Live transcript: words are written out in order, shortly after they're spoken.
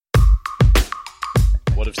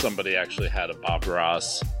What if somebody actually had a Bob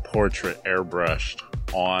Ross portrait airbrushed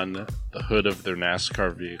on the hood of their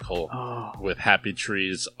NASCAR vehicle with happy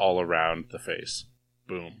trees all around the face?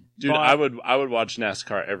 Boom. Dude, I would watch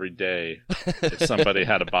NASCAR every day if somebody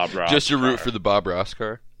had a Bob Ross Just to car. root for the Bob Ross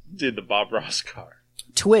car? Dude, the Bob Ross car.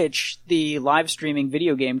 Twitch, the live streaming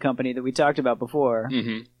video game company that we talked about before,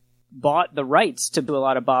 bought the rights to do a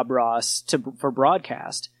lot of Bob Ross for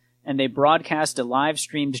broadcast, and they broadcast a live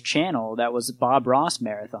streamed channel that was Bob Ross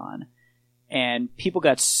Marathon, and people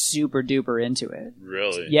got super duper into it.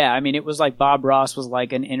 Really? Yeah, I mean, it was like Bob Ross was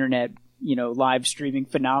like an internet, live streaming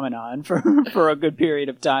phenomenon for a good period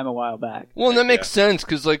of time a while back. Well, and that makes sense,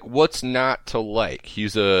 because, like, what's not to like?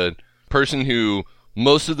 He's a person who,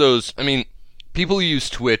 most of those, I mean, people who use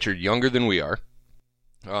Twitch are younger than we are.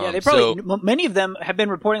 Yeah, they probably, many of them have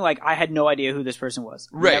been reporting, like, I had no idea who this person was.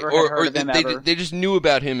 Right, Never had heard of them ever. They just knew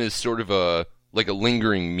about him as sort of a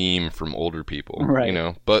lingering meme from older people,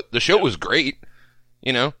 right. But the show was great,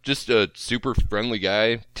 just a super friendly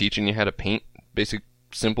guy teaching you how to paint basic,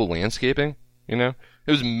 simple landscaping, It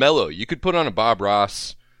was mellow. You could put on a Bob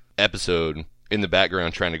Ross episode in the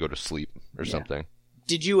background trying to go to sleep or something.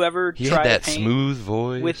 Did you ever He try had that to paint smooth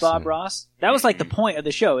voice with Bob Ross? That was like the point of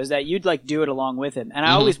the show, is that you'd like do it along with him. And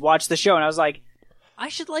I always watched the show and I was like, I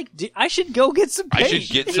should go get some paint. I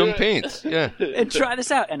should get some paint, yeah, and try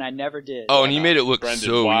this out. And I never did. Oh, and you made it look Brendan,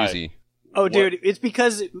 so why? easy. Oh, dude, it's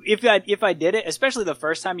because if I did it, especially the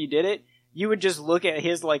first time you did it, you would just look at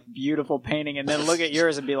his like beautiful painting and then look at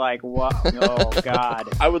yours and be like, "What? Oh God!"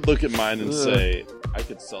 I would look at mine and say, I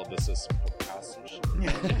could sell this as some Picasso shit.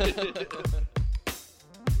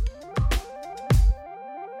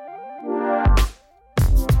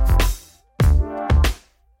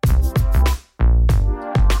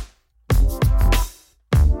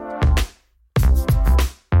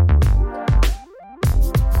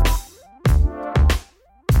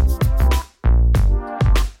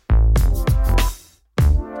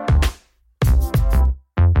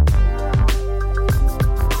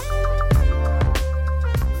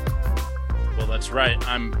 Right,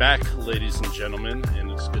 I'm back, ladies and gentlemen,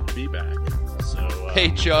 and it's good to be back. So,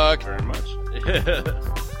 Hey, Chuck. Thank you very much.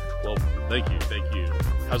 Well, thank you.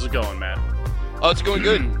 How's it going, Matt? Oh, it's going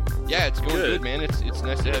good. Yeah, it's going good, man. It's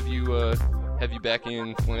nice to have you back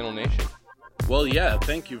in Flannel Nation. Well, yeah,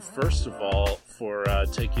 thank you, first of all, for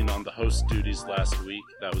taking on the host duties last week.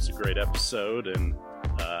 That was a great episode, and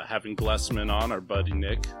having Glessman on, our buddy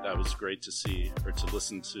Nick, that was great to see, or to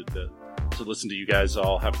listen to you guys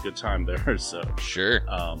all have a good time there. So sure.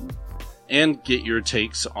 And get your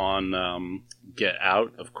takes on Get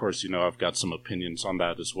Out. Of course, I've got some opinions on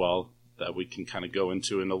that as well that we can kind of go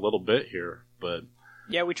into in a little bit here, but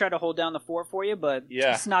yeah, we tried to hold down the fort for you, but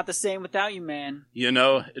it's not the same without you, man.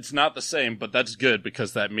 It's not the same, but that's good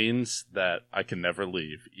because that means that I can never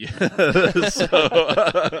leave. That's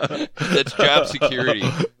job security.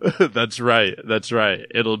 That's right.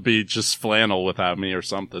 It'll be just flannel without me or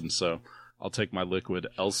something, so I'll take my liquid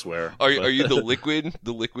elsewhere. Are you the liquid?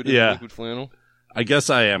 The liquid in the liquid flannel? I guess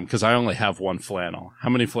I am, because I only have one flannel. How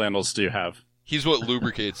many flannels do you have? He's what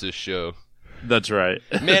lubricates this show. That's right.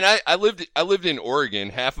 Man, I lived in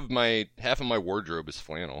Oregon. Half of my wardrobe is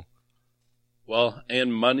flannel. Well,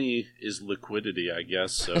 and money is liquidity, I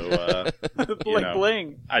guess. So,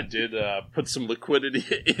 bling. I did put some liquidity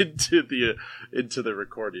into the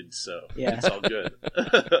recording, so it's all good.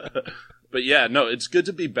 But yeah, no, it's good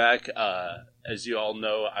to be back. As you all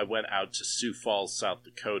know, I went out to Sioux Falls, South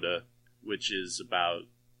Dakota, which is about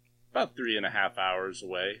 3.5 hours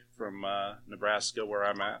away from Nebraska, where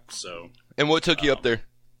I'm at. So, and what took you up there?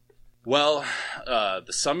 Well,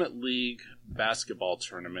 the Summit League basketball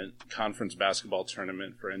tournament, conference basketball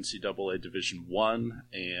tournament for NCAA Division I,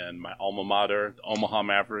 and my alma mater, the Omaha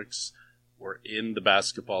Mavericks, were in the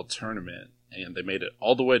basketball tournament, and they made it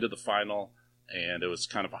all the way to the final, and it was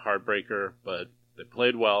kind of a heartbreaker, but they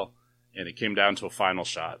played well, and it came down to a final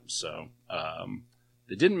shot. So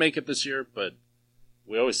they didn't make it this year, but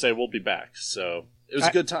we always say we'll be back, so it was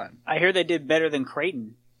a good time. I hear they did better than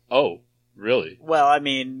Creighton. Oh, really? Well, I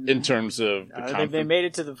mean, in terms of they made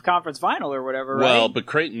it to the conference final or whatever, right? Well, but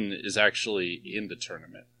Creighton is actually in the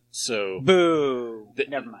tournament, so boo.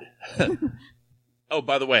 Never mind. Oh,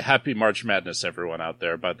 by the way, happy March Madness, everyone out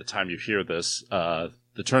there. By the time you hear this,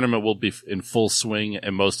 the tournament will be in full swing,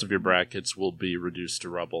 and most of your brackets will be reduced to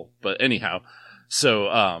rubble. But anyhow,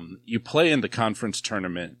 so you play in the conference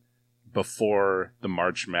tournament before the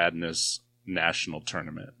March Madness national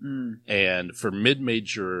tournament. And for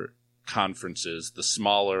mid-major conferences, the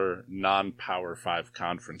smaller non-Power 5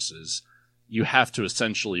 conferences, you have to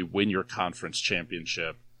essentially win your conference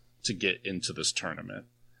championship to get into this tournament.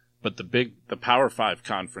 But the Power 5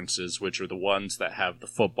 conferences, which are the ones that have the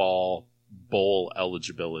football bowl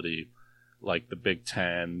eligibility, like the Big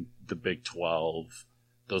 10, the Big 12,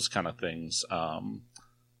 those kind of things,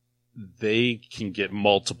 they can get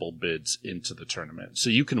multiple bids into the tournament. So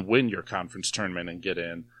you can win your conference tournament and get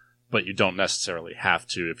in, but you don't necessarily have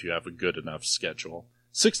to if you have a good enough schedule.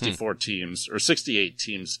 64 teams or 68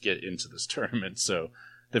 teams get into this tournament, so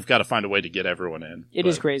they've got to find a way to get everyone in. It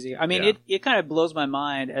is crazy. I mean, it kind of blows my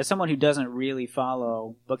mind as someone who doesn't really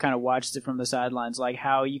follow, but kind of watches it from the sidelines, like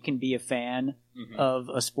how you can be a fan of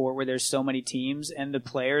a sport where there's so many teams and the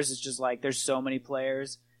players, it's just like there's so many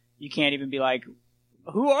players. You can't even be like,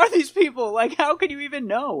 who are these people? Like, how can you even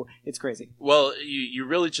know? It's crazy. Well, you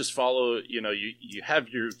really just follow, you have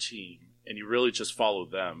your team and you really just follow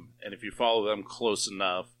them. And if you follow them close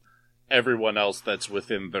enough, everyone else that's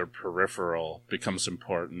within their peripheral becomes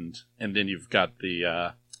important, and then you've got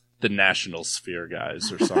the national sphere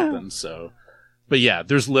guys or something. So, but yeah,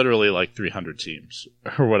 there's literally like 300 teams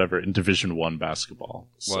or whatever in Division I basketball.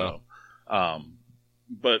 Wow. So,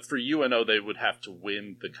 but for UNO, they would have to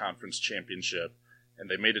win the conference championship, and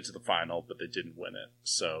they made it to the final, but they didn't win it.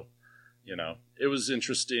 So, it was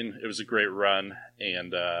interesting. It was a great run,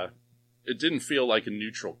 and it didn't feel like a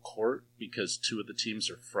neutral court because 2 of the teams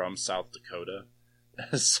are from South Dakota.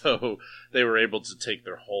 So they were able to take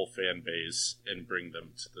their whole fan base and bring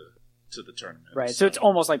them to the tournament. Right. So it's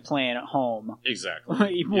almost like playing at home.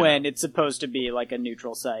 Exactly. When it's supposed to be like a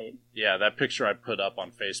neutral site. Yeah, that picture I put up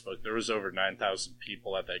on Facebook, there was over 9,000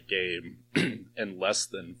 people at that game, and less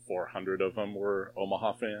than 400 of them were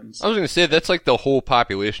Omaha fans. I was going to say, that's like the whole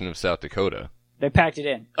population of South Dakota. They packed it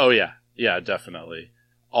in. Oh, yeah. Yeah, definitely.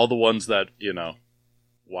 All the ones that,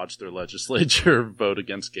 watch their legislature vote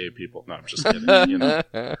against gay people. No, I'm just kidding.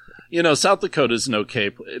 South Dakota's an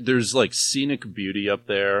okay. There's like scenic beauty up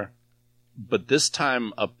there, but this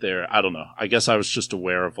time up there, I don't know. I guess I was just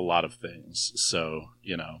aware of a lot of things. So,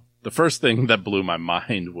 the first thing that blew my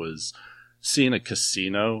mind was seeing a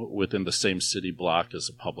casino within the same city block as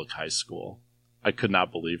a public high school. I could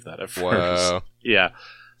not believe that at first. Wow. Yeah.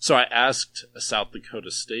 So I asked a South Dakota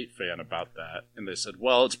State fan about that, and they said,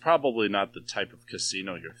 well, it's probably not the type of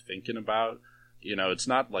casino you're thinking about. It's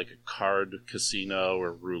not like a card casino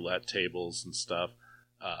or roulette tables and stuff.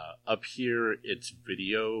 Up here, it's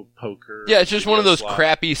video poker. Yeah, it's just one of those slot.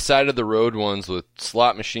 crappy side-of-the-road ones with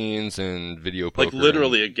slot machines and video poker. Like,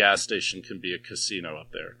 literally a gas station can be a casino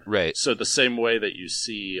up there. Right. So the same way that you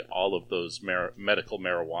see all of those medical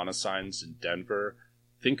marijuana signs in Denver,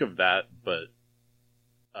 think of that, but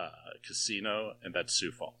casino, and that's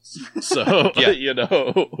Sioux Falls. So,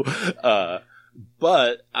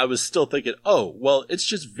 but I was still thinking, oh, well, it's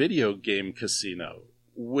just video game casino,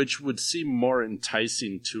 which would seem more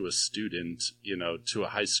enticing to a student, to a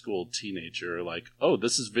high school teenager, like, oh,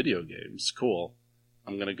 this is video games. Cool.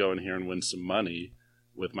 I'm going to go in here and win some money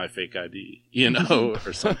with my fake ID,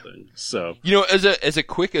 or something. So, as a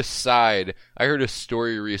quick aside, I heard a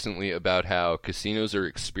story recently about how casinos are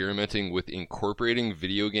experimenting with incorporating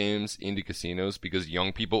video games into casinos because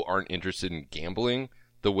young people aren't interested in gambling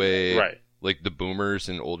the way like the boomers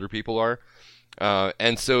and older people are.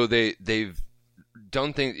 And so they've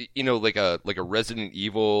done things, like a Resident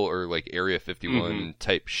Evil or like Area 51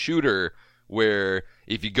 type shooter, where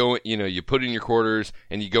if you go, you put in your quarters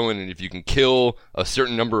and you go in, and if you can kill a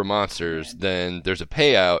certain number of monsters, then there's a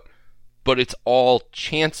payout, but it's all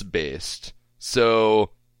chance-based. So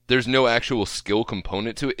there's no actual skill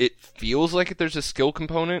component to it. It feels like there's a skill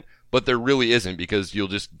component, but there really isn't, because you'll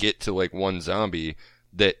just get to like one zombie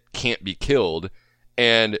that can't be killed.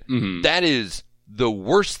 And that is the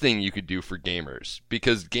worst thing you could do for gamers,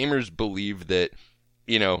 because gamers believe that,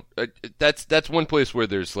 that's one place where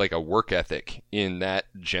there's like a work ethic in that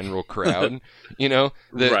general crowd,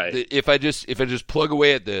 that if I just plug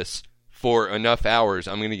away at this for enough hours,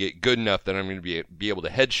 I'm going to get good enough that I'm going to be able to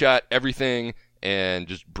headshot everything and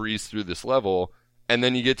just breeze through this level. And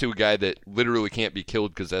then you get to a guy that literally can't be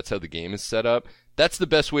killed because that's how the game is set up. That's the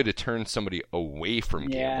best way to turn somebody away from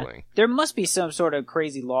gambling. There must be some sort of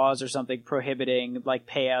crazy laws or something prohibiting like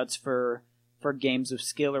payouts for games of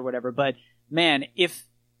skill or whatever. But man, if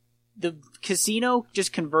the casino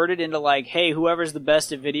just converted into like, hey, whoever's the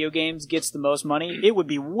best at video games gets the most money, it would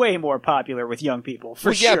be way more popular with young people,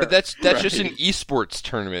 for sure. Yeah, but that's just an esports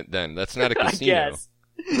tournament then. That's not a casino. I guess.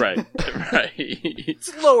 Right.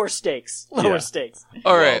 It's lower stakes. Stakes.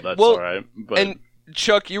 All right. That's all right. But... And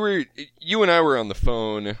Chuck, you and I were on the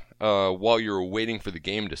phone while you were waiting for the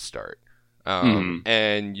game to start.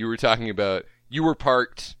 And you were talking about, you were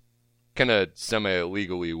parked kind of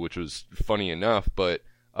semi-illegally, which was funny enough, but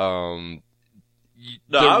I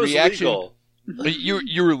was legal.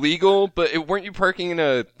 You were legal, but weren't you parking in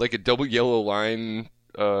a double yellow line,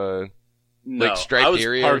 striped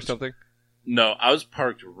area or something? No, I was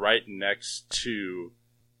parked right next to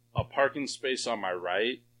a parking space on my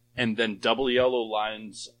right, and then double yellow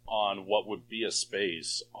lines on what would be a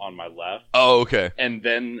space on my left. Oh, okay. And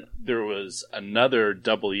then there was another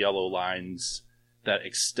double yellow lines that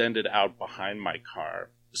extended out behind my car.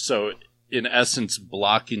 So, in essence,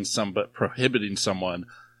 prohibiting someone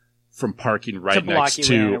from parking right next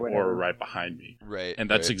to or right behind me. Right. And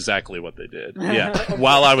that's exactly what they did. Yeah.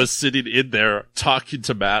 While I was sitting in there talking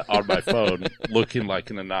to Matt on my phone, looking like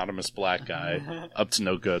an anonymous black guy, up to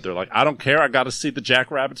no good. They're like, I don't care. I got to see the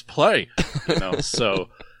Jackrabbits play. So.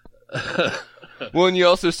 Well, and you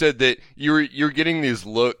also said that you're getting these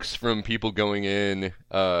looks from people going in.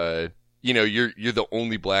 You're the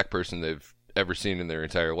only black person they've ever seen in their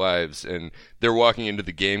entire lives, and they're walking into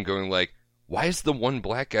the game going like, why is the one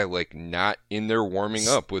black guy not in there warming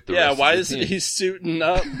up with the rest why of the isn't team? he suiting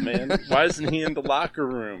up, man? Why isn't he in the locker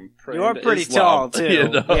room? You're pretty tall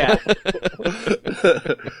too. Yeah.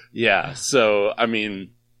 Yeah. So I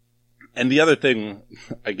mean, and the other thing,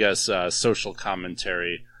 I guess, social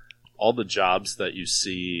commentary. All the jobs that you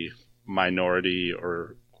see, minority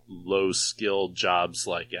or low-skilled jobs,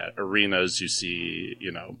 like at arenas, you see,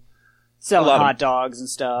 selling hot dogs and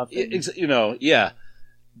stuff. Yeah.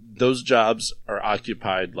 Those jobs are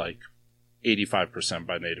occupied 85%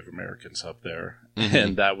 by Native Americans up there. Mm-hmm.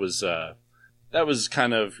 And that was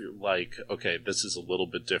kind of like, okay, this is a little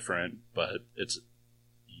bit different, but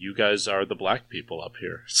you guys are the black people up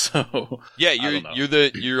here. So yeah,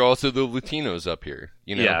 you're also the Latinos up here.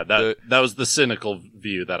 Yeah, that was the cynical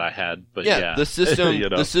view that I had. But yeah. The system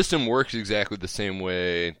the system works exactly the same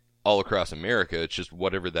way all across America. It's just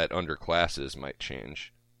whatever that underclasses might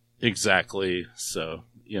change. Exactly. So,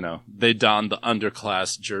 they donned the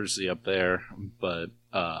underclass jersey up there, but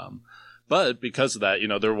because of that,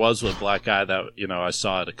 there was one black guy that, I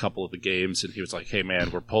saw at a couple of the games, and he was like, "Hey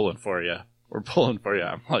man, we're pulling for you. We're pulling for you."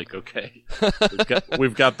 I'm like, okay,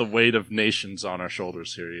 we've got the weight of nations on our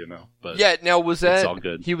shoulders here, but yeah. Now, was that, it's all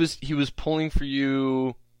good. He was pulling for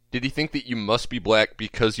you. Did he think that you must be black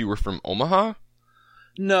because you were from Omaha?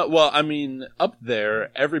 No, well, I mean, up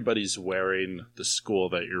there, everybody's wearing the school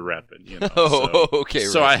that you're repping, Okay.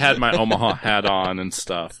 So I had my Omaha hat on and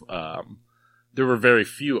stuff. There were very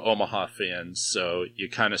few Omaha fans, so you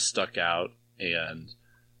kind of stuck out,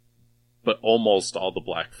 but almost all the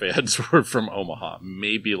black fans were from Omaha.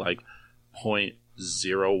 Maybe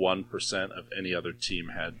 0.01% of any other team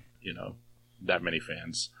had, that many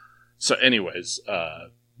fans. So anyways,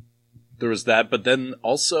 there was that, but then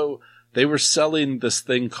also they were selling this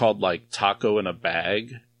thing called taco in a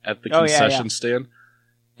bag at the concession stand.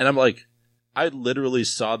 And I'm like, I literally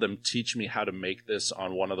saw them teach me how to make this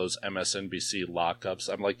on one of those MSNBC lockups.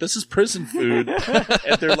 I'm like, this is prison food.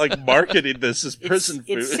 And they're marketing this as prison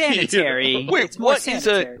food. It's sanitary. Wait, what is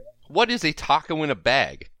a taco in a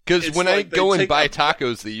bag? Because when I go and buy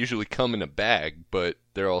tacos, they usually come in a bag, but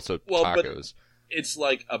they're also tacos. It's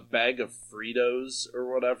like a bag of Fritos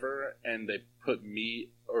or whatever, and they put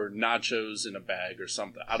meat or nachos in a bag or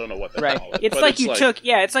something. I don't know what they call it. It's like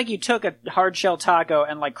you took a hard shell taco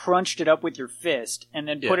and crunched it up with your fist and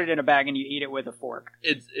then put it in a bag and you eat it with a fork.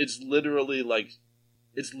 It's literally like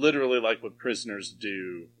what prisoners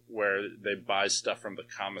do, where they buy stuff from the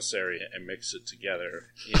commissary and mix it together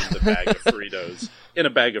in the bag of Fritos. In a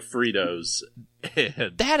bag of Fritos.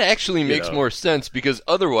 And, that actually makes more sense, because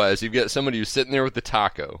otherwise you've got somebody who's sitting there with the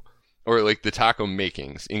taco, or the taco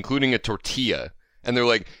makings, including a tortilla, and they're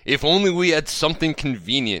like, if only we had something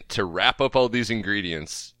convenient to wrap up all these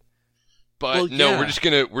ingredients. But no, we're just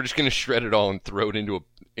gonna shred it all and throw it into a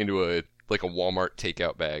a Walmart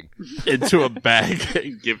takeout bag. Into a bag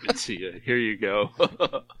and give it to you. Here you go.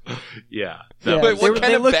 Yeah. But what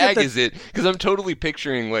kind of bag is it? Because I'm totally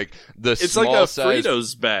picturing the it's small like a size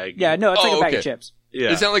Fritos bag. Yeah, no, it's like a bag of chips.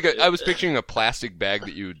 Yeah. It's not I was picturing a plastic bag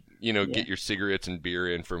that you would get your cigarettes and beer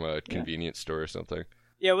in from a convenience store or something.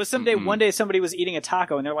 Yeah, it was one day somebody was eating a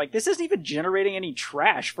taco and they're like, this isn't even generating any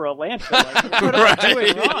trash for a landfill. What am I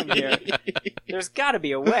doing wrong here? There's got to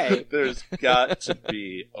be a way. There's got to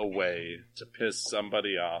be a way to piss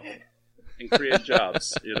somebody off and create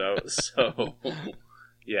jobs, So,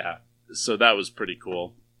 yeah. So that was pretty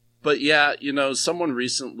cool. But yeah, someone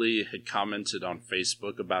recently had commented on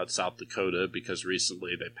Facebook about South Dakota, because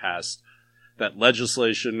recently they passed that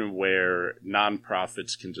legislation where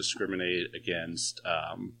nonprofits can discriminate against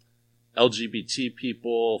LGBT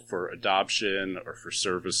people for adoption or for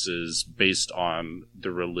services based on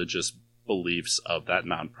the religious beliefs of that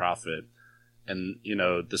nonprofit. And, you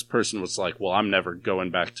know, this person was like, well, I'm never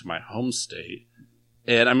going back to my home state.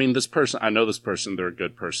 And I mean, I know this person, they're a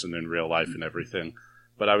good person in real life and everything.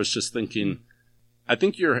 But I was just thinking, I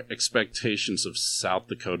think your expectations of South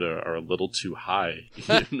Dakota are a little too high,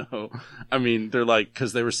 you know? I mean, they're like,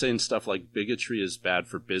 because they were saying stuff like bigotry is bad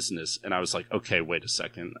for business. And I was like, okay, wait a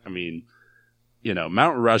second. I mean, you know,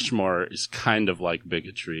 Mount Rushmore is kind of like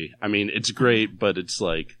bigotry. I mean, it's great, but it's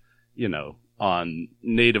like, you know, on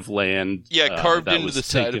native land. Yeah, carved into the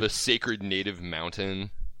side of a sacred native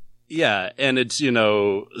mountain. Yeah, and it's, you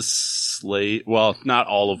know, well, not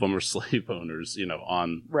all of them are slave owners, you know,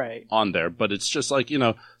 on there, but it's just like, you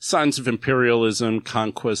know, signs of imperialism,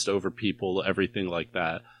 conquest over people, everything like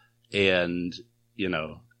that. And, you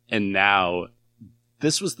know, and now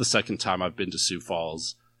this was the second time I've been to Sioux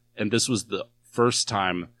Falls, and this was the first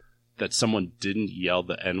time that someone didn't yell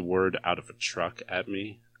the N-word out of a truck at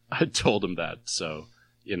me. I told him that. So,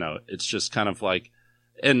 you know, it's just kind of like,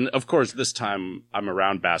 and of course, this time I'm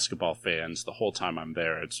around basketball fans. The whole time I'm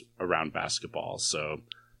there, it's around basketball. So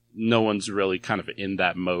no one's really kind of in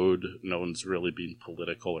that mode. No one's really being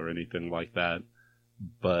political or anything like that.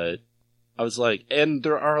 But I was like, and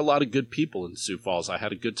there are a lot of good people in Sioux Falls. I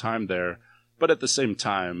had a good time there. But at the same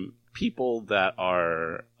time, people that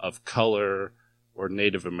are of color or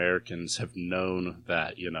Native Americans have known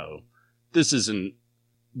that, you know, this isn't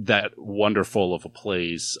that wonderful of a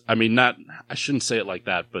place. I mean, I shouldn't say it like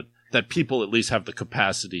that, but that people at least have the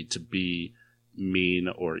capacity to be mean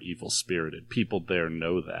or evil-spirited. People there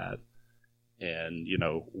know that. And, you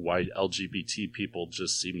know, white LGBT people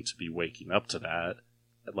just seem to be waking up to that.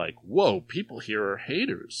 Like, whoa, people here are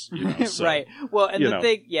haters. You know? So, right. Well, and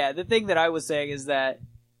the thing that I was saying is that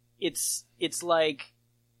it's like,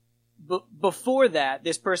 before that,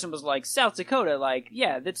 this person was like, South Dakota, like,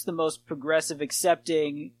 yeah, that's the most progressive,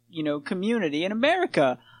 accepting, you know, community in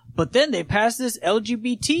America. But then they passed this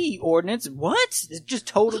LGBT ordinance. What? It just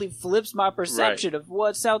totally flips my perception of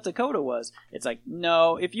what South Dakota was. It's like,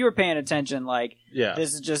 no, if you were paying attention, like,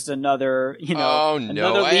 this is just another, you know,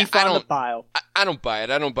 another leaf on the pile. I don't buy it.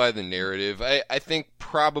 I don't buy the narrative. I think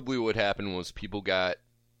probably what happened was people got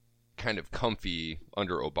kind of comfy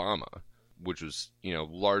under Obama, which was, you know,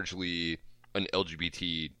 largely an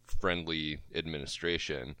LGBT-friendly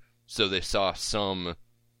administration. So they saw some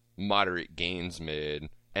moderate gains made,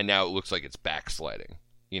 and now it looks like it's backsliding,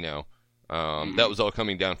 you know. That was all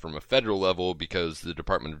coming down from a federal level because the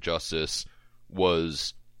Department of Justice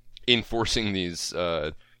was enforcing these,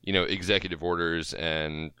 you know, executive orders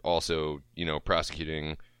and also, you know,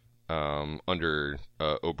 prosecuting under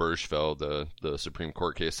Obergefell, the Supreme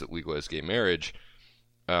Court case that legalized gay marriage.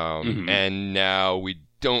 And now we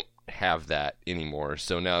don't have that anymore.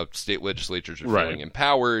 So now state legislatures are feeling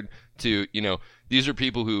empowered to, you know, these are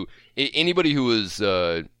people who, anybody who was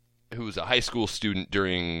a high school student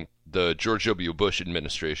during the George W. Bush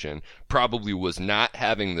administration probably was not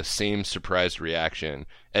having the same surprised reaction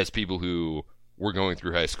as people who were going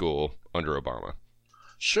through high school under Obama.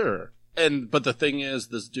 Sure. But the thing is,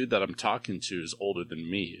 this dude that I'm talking to is older than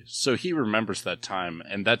me. So he remembers that time,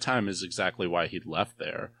 and that time is exactly why he left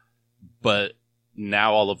there. But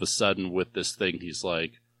now all of a sudden with this thing, he's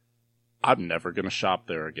like, I'm never going to shop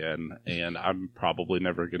there again, and I'm probably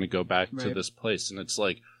never going to go back to this place. And it's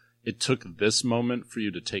like, it took this moment for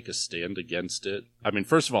you to take a stand against it. I mean,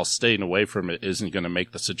 first of all, staying away from it isn't going to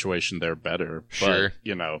make the situation there better. Sure. But,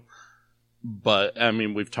 you know, I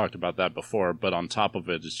mean, we've talked about that before, but on top of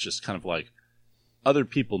it, it's just kind of like other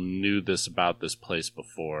people knew this about this place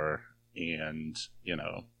before. And, you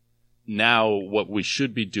know, now what we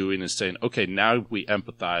should be doing is saying, okay, now we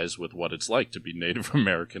empathize with what it's like to be Native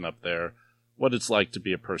American up there, what it's like to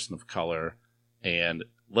be a person of color, and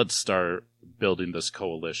let's start building this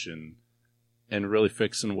coalition and really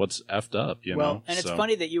fixing what's effed up, you know? And it's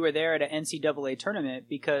funny that you were there at an NCAA tournament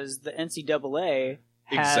because the NCAA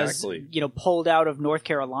has, you know, pulled out of North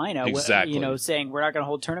Carolina, you know, saying we're not going to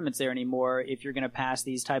hold tournaments there anymore if you're going to pass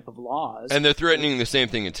these type of laws. And they're threatening the same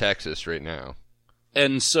thing in Texas right now.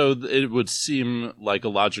 And so it would seem like a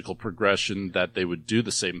logical progression that they would do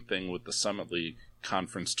the same thing with the Summit League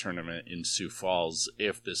Conference tournament in Sioux Falls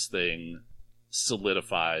if this thing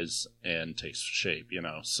solidifies and takes shape, you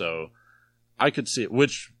know. So I could see it,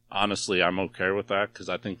 which honestly I'm okay with that because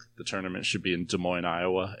I think the tournament should be in Des Moines,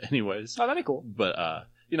 Iowa anyways. Oh, that'd be cool. But,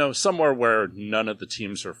 you know, somewhere where none of the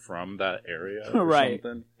teams are from that area or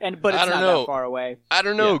something. But it's not that far away. I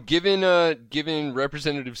don't know. Yeah. Given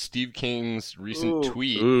Representative Steve King's recent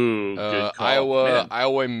tweet,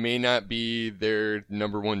 Iowa may not be their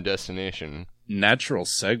number one destination. Natural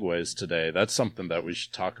segues today. That's something that we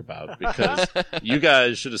should talk about because you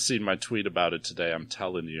guys should have seen my tweet about it today. I'm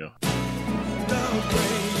telling you. the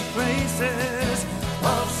great places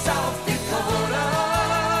of South Dakota,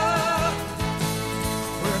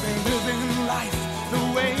 where they're living life the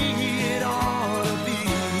way it ought to be.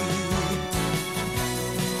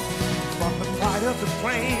 From the pride of the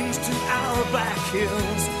plains to our black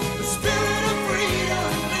hills, the spirit of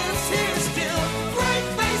freedom lives here still. Great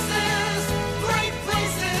places,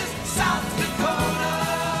 South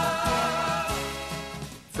Dakota.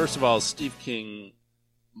 First of all, Steve King,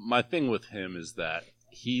 my thing with him is that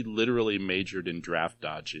he literally majored in draft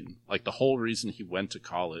dodging. Like, the whole reason he went to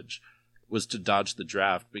college was to dodge the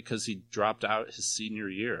draft because he dropped out his senior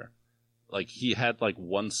year. Like, he had like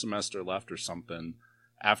one semester left or something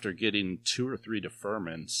after getting 2 or 3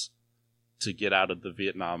 deferments to get out of the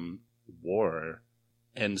Vietnam War.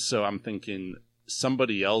 And so I'm thinking,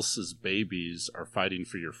 somebody else's babies are fighting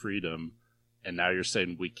for your freedom, and now you're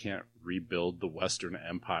saying we can't rebuild the Western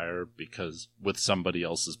Empire because with somebody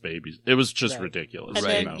else's babies. It was just ridiculous. And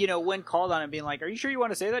right? then, when called on him being like, are you sure you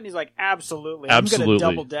want to say that? And he's like, absolutely. Absolutely. I'm going to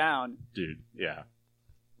double down. Dude, yeah.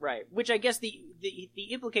 Right. Which I guess the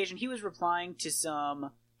implication, he was replying to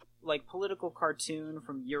some like political cartoon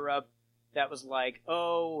from Europe that was like,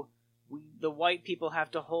 oh, the white people have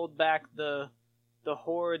to hold back the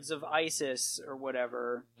hordes of ISIS or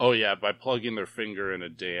whatever. Oh yeah, by plugging their finger in a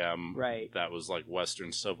dam. Right. That was like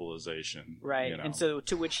Western civilization. Right. You know. And so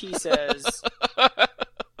to which he says,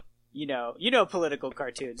 you know political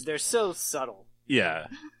cartoons. They're so subtle. Yeah.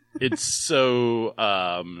 It's so,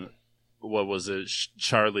 what was it?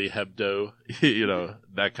 Charlie Hebdo,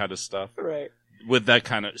 that kind of stuff. Right. With that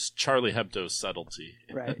kind of Charlie Hebdo subtlety.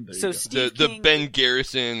 Right. So Steve the King... Ben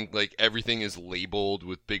Garrison, like, everything is labeled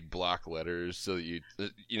with big block letters so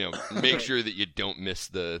that you make sure that you don't miss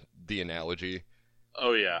the analogy.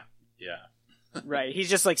 Oh yeah. Yeah. Right. He's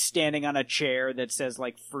just like standing on a chair that says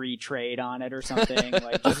like free trade on it or something.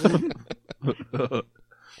 Like just...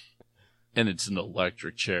 And it's an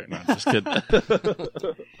electric chair. No, I'm just kidding.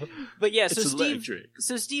 But yeah,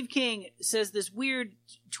 so Steve King says this weird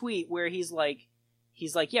tweet where he's like,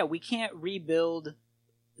 yeah, we can't rebuild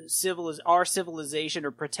our civilization or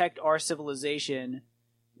protect our civilization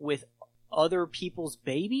with other people's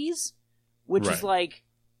babies, which is like,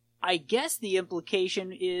 I guess the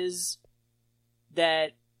implication is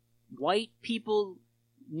that white people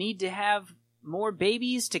need to have more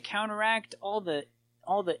babies to counteract all the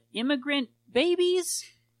immigrant babies.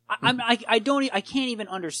 I can't even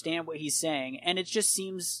understand what he's saying, and it just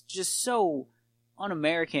seems just so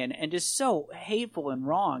un-American and just so hateful and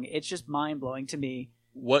wrong. It's just mind-blowing to me.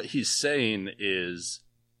 What he's saying is,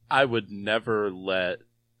 I would never let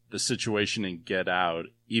the situation in Get Out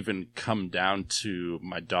even come down to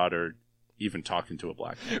my daughter even talking to a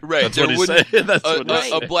black man. Right. That's what he's saying. That's what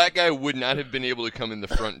he's saying. A black guy would not have been able to come in the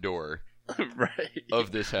front door. Right.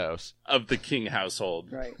 Of this house. Of the King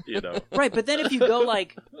household. Right. Right, but then if you go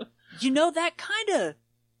like, that kind of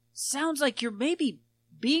sounds like you're maybe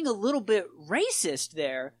being a little bit racist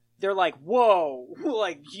there. They're like, whoa,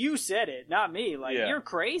 like, you said it, not me. Like, you're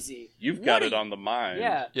crazy. You've got it on the mind.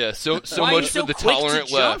 Yeah. Yeah, so Why much for the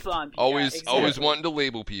tolerant left. Always wanting to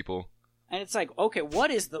label people. And it's like, okay,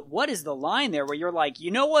 what is the line there where you're like,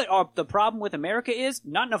 you know what the problem with America is?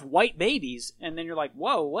 Not enough white babies. And then you're like,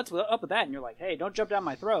 whoa, what's up with that? And you're like, hey, don't jump down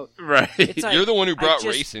my throat. Right. It's like, you're the one who brought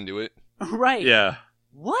race into it. Right. Yeah.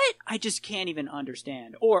 What? I just can't even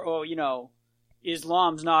understand. Or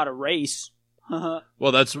Islam's not a race.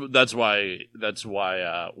 Well, that's why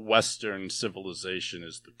Western civilization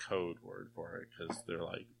is the code word for it, because they're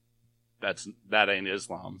like, that ain't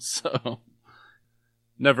Islam. So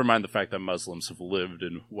never mind the fact that Muslims have lived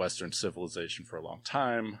in Western civilization for a long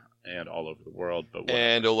time and all over the world, but whatever.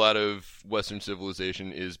 And a lot of Western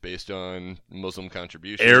civilization is based on Muslim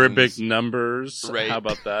contributions, Arabic numbers. Right? How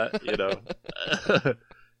about that?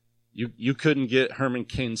 You couldn't get Herman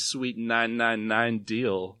Cain's sweet 999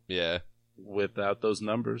 deal. Yeah. Without those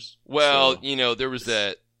numbers. Well, there was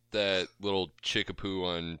that little chickapoo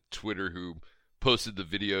on Twitter who posted the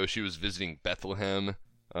video. She was visiting Bethlehem,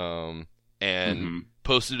 and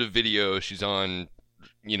posted a video. She's on,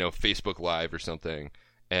 Facebook Live or something,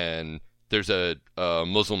 and there's a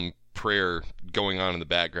Muslim prayer going on in the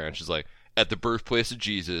background. She's like, at the birthplace of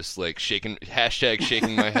Jesus, like shaking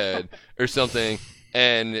my head or something.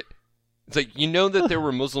 And it's like, that there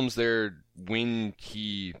were Muslims there when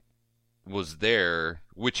he was there,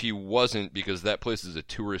 which he wasn't, because that place is a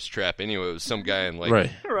tourist trap anyway. It was some guy in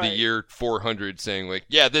the year 400 saying like,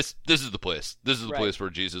 yeah, this is the place. This is the place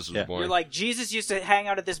where Jesus was born. You're like, Jesus used to hang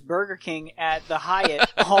out at this Burger King at the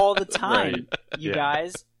Hyatt all the time, you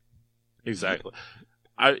guys. Exactly.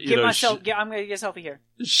 I'm going to get a selfie here.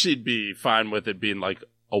 She'd be fine with it being like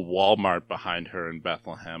a Walmart behind her in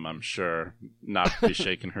Bethlehem, I'm sure, not to be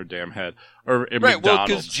shaking her damn head. Or Right, McDonald's, well,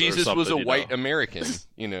 because Jesus was a you white know. American,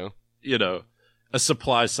 you know. You know, a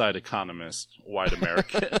supply side economist, white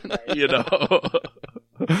American, you know,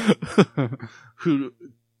 who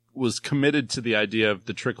was committed to the idea of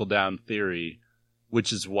the trickle-down theory,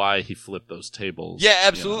 which is why he flipped those tables. Yeah,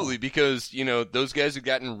 absolutely, because, you know, those guys have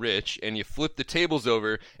gotten rich, and you flip the tables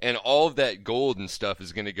over, and all of that gold and stuff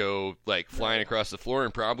is going to go, like, flying across the floor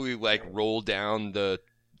and probably, like, roll down the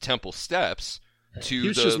temple steps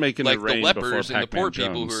to just making it the rain lepers before and the poor Pac-Man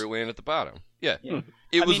people Jones. who are laying at the bottom. Yeah. Yeah.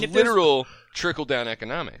 It I was mean, if there's- literal trickle-down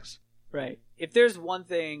economics. Right. If there's one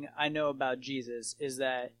thing I know about Jesus is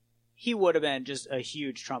that he would have been just a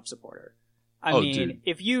huge Trump supporter. I mean, dude.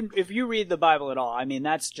 if you read the Bible at all, I mean,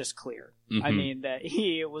 that's just clear. Mhm. I mean, that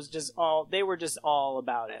they were just all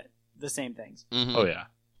about it. The same things. Mhm. Oh, yeah.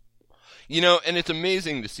 You know, and it's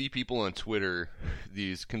amazing to see people on Twitter,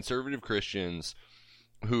 these conservative Christians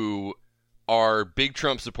who are big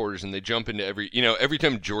Trump supporters, and they jump into every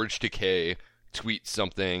time George Takei tweets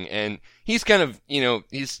something, and he's kind of, you know,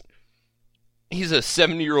 he's a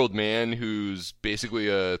 70-year-old man who's basically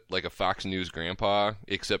a Fox News grandpa,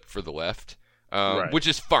 except for the left, Right. which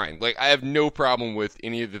is fine. Like, I have no problem with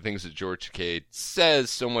any of the things that George Takei says,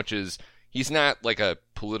 so much as he's not like a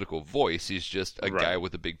political voice. He's just a Right. guy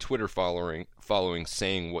with a big Twitter following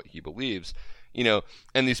saying what he believes, you know.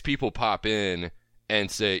 And these people pop in and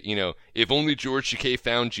say, you know, if only George Takei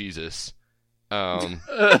found Jesus. You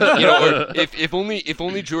know, or if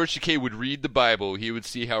only George Takei would read the Bible, he would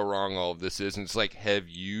see how wrong all of this is. And it's like, have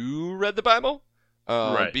you read the Bible?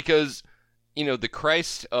 Right. Because, you know, the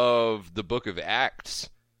Christ of the Book of Acts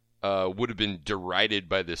would have been derided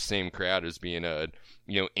by this same crowd as being a,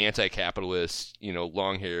 you know, anti-capitalist, you know,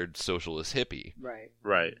 long-haired socialist hippie. Right.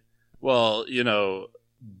 Right. Well, you know,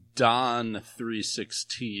 Don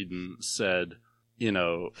 316 said, you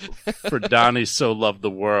know, for Donnie so loved the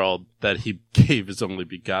world that he gave his only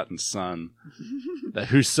begotten son, that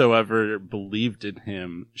whosoever believed in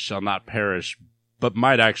him shall not perish, but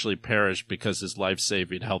might actually perish because his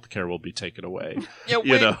life-saving healthcare will be taken away. Yeah, wait,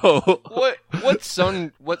 You know? what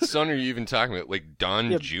son are you even talking about? Like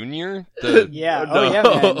Don Yeah. Jr.? Yeah. No. Oh, yeah,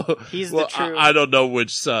 man. He's Well, the true. I don't know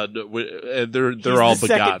which son. They're He's all the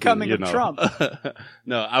second begotten. coming you of know. Trump.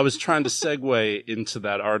 No, I was trying to segue into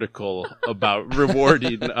that article about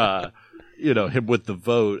rewarding, you know, him with the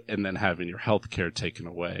vote and then having your health care taken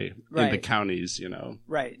away in the Right. counties. You know,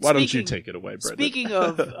 Right. why don't you take it away, Brendan? Speaking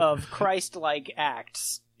of Christ-like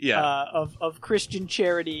acts, Yeah, of Christian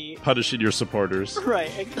charity, punishing your supporters. right,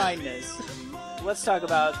 and kindness. Let's talk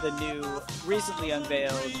about the new, recently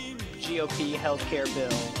unveiled GOP healthcare bill.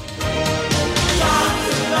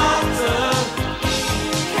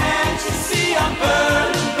 Can't you see I'm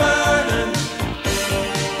burning, burning?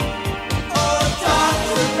 Oh,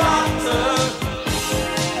 doctor,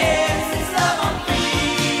 it's this love I'm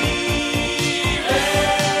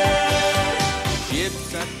feeling.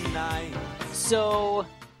 Ships at night. So,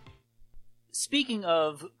 speaking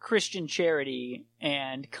of Christian charity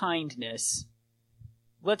and kindness,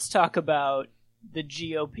 let's talk about the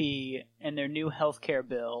GOP and their new healthcare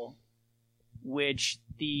bill, which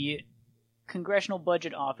the Congressional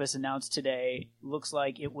Budget Office announced today looks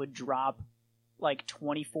like it would drop like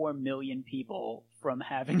 24 million people from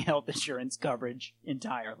having health insurance coverage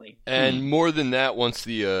entirely. And more than that, once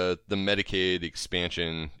the Medicaid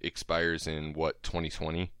expansion expires in,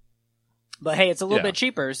 2020? But hey, it's a little Yeah. bit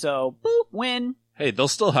cheaper, so boop, win. Hey, they'll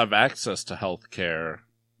still have access to health care.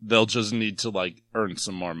 They'll just need to like earn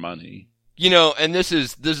some more money. You know, and this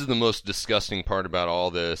is the most disgusting part about all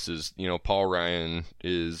this is, you know, Paul Ryan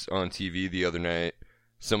is on TV the other night.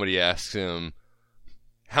 Somebody asks him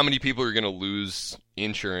how many people are going to lose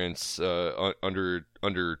insurance under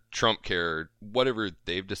Trumpcare, whatever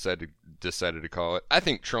they've decided to call it. I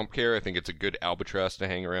think Trumpcare. I think it's a good albatross to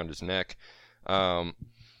hang around his neck.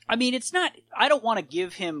 I mean, it's not. I don't want to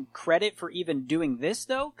give him credit for even doing this,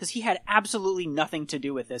 though, because he had absolutely nothing to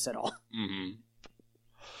do with this at all. Mm-hmm.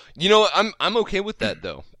 You know, I'm okay with that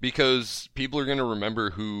though, because people are going to remember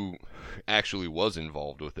who actually was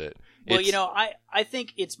involved with it. Well, It's- you know, I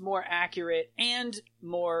think it's more accurate and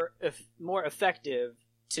more effective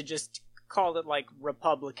to just call it like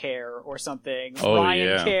Republicare or something. Oh,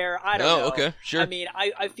 Ryancare. I don't know. okay, sure. I mean,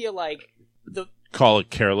 I feel like Call it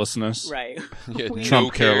carelessness. right. Yeah, We- no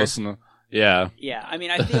Trump care. carelessness. Yeah. Yeah, I mean,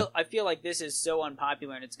 I feel like this is so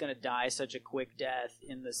unpopular and it's going to die such a quick death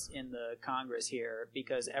in the Congress here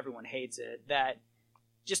because everyone hates it that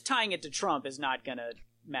just tying it to Trump is not going to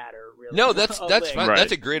matter really. No, that's a fine. lick. Right.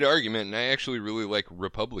 That's a great argument, and I actually really like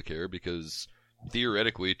Republicare because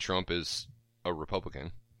theoretically Trump is a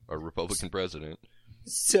Republican. a Republican president.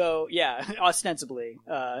 So, yeah, ostensibly.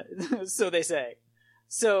 So they say.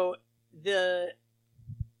 So they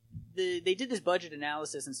did this budget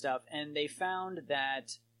analysis and stuff, and they found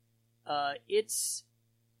that it's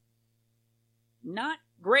not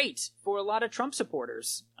great for a lot of Trump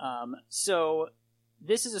supporters. So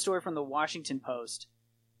this is a story from the Washington Post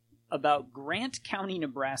about Grant County,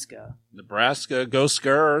 Nebraska. Nebraska, go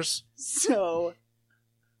Skurs. So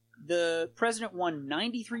the president won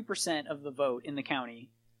 93% of the vote in the county,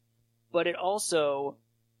 but it also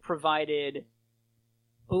provided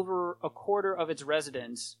over a quarter of its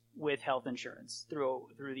residents with health insurance through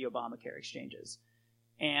the Obamacare exchanges.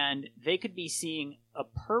 And they could be seeing a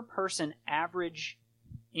per-person average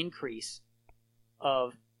increase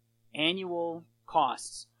of annual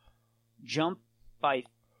costs jump by,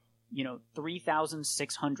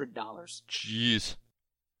 $3,600. Jeez.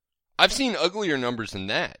 I've seen uglier numbers than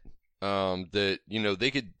that. That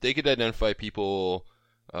they could identify people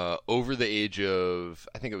over the age of,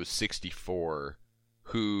 I think it was 64,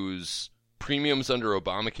 whose premiums under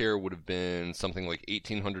Obamacare would have been something like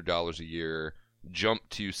 $1,800 a year, jumped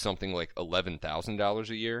to something like $11,000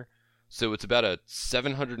 a year. So it's about a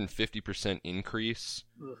 750% increase.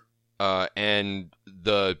 And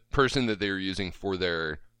the person that they were using for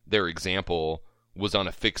their example was on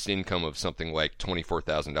a fixed income of something like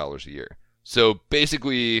 $24,000 a year. So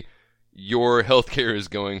basically, your healthcare is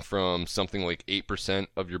going from something like 8%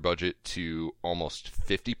 of your budget to almost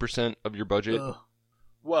 50% of your budget. Ugh.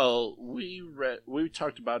 Well, we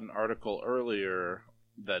talked about an article earlier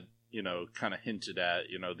that, kind of hinted at,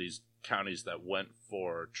 these counties that went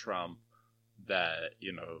for Trump that,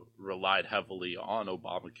 relied heavily on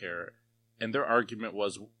Obamacare. And their argument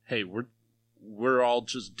was, hey, we're all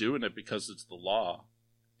just doing it because it's the law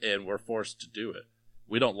and we're forced to do it.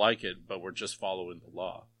 We don't like it, but we're just following the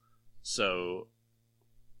law. So,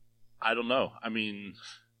 I don't know. I mean,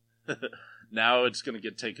 now it's going to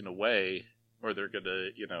get taken away, or they're going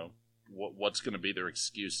to, what's going to be their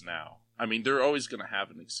excuse now? I mean, they're always going to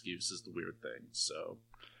have an excuse is the weird thing. So,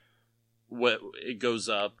 what it goes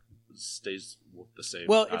up, stays the same.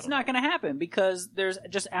 Well, it's not going to happen because there's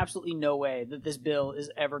just absolutely no way that this bill is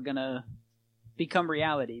ever going to become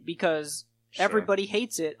reality because everybody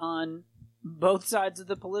hates it on both sides of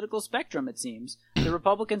the political spectrum, it seems. The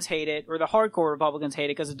Republicans hate it, or the hardcore Republicans hate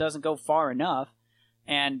it because it doesn't go far enough.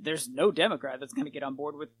 And there's no Democrat that's going to get on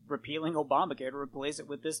board with repealing Obamacare to replace it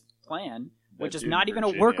with this plan, which is not even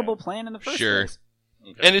a workable plan in the first place.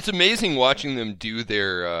 Okay. And it's amazing watching them do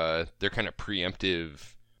their kind of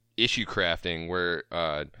preemptive issue crafting where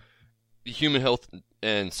Human Health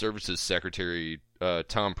and Services Secretary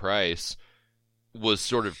Tom Price was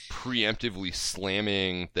sort of preemptively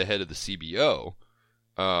slamming the head of the CBO,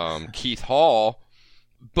 Keith Hall,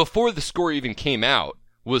 before the score even came out,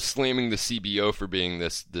 was slamming the CBO for being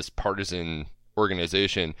this partisan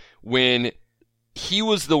organization when he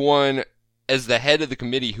was the one, as the head of the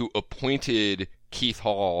committee, who appointed Keith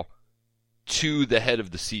Hall to the head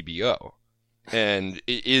of the CBO. And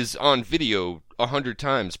is on video 100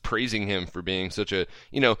 times praising him for being such a,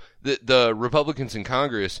 the Republicans in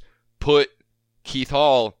Congress put Keith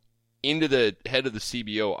Hall into the head of the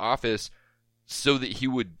CBO office so that he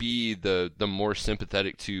would be the more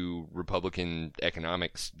sympathetic to Republican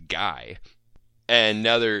economics guy. And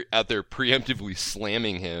now they're out there preemptively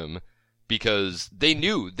slamming him because they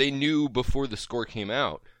knew before the score came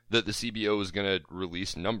out that the CBO was going to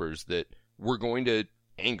release numbers that were going to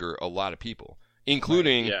anger a lot of people,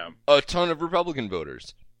 including a ton of Republican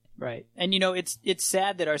voters. Right. And, it's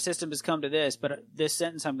sad that our system has come to this, but this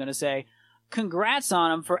sentence I'm going to say, congrats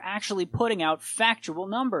on them for actually putting out factual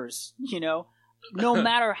numbers, no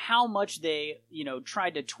matter how much they,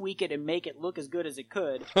 tried to tweak it and make it look as good as it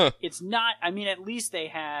could. It's not, at least they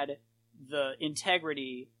had the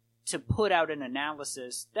integrity to put out an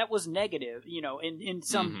analysis that was negative, in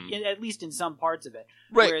some, at least in some parts of it.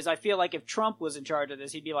 Right. Whereas I feel like if Trump was in charge of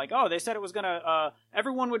this, he'd be like, oh, they said it was going to,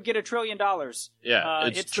 everyone would get $1 trillion. Yeah,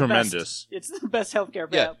 it's tremendous. It's the best healthcare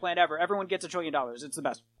plan ever. Everyone gets $1 trillion. It's the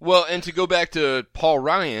best. Well, and to go back to Paul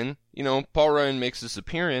Ryan, Paul Ryan makes this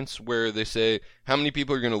appearance where they say, how many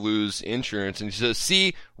people are going to lose insurance? And he says,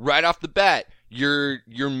 see, right off the bat, you're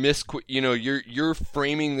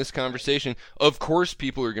framing this conversation. Of course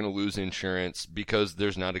people are going to lose insurance because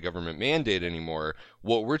there's not a government mandate anymore.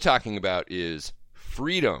 What we're talking about is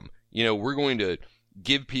freedom. We're going to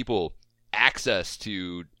give people access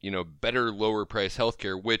to, better, lower price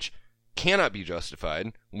healthcare, which cannot be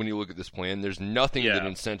justified when you look at this plan. There's nothing that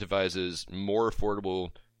incentivizes more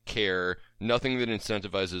affordable care, nothing that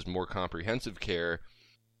incentivizes more comprehensive care.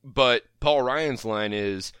 But Paul Ryan's line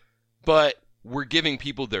is, but we're giving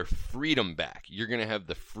people their freedom back. You're going to have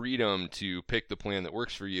the freedom to pick the plan that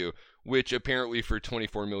works for you, which apparently for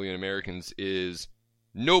 24 million Americans is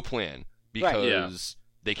no plan because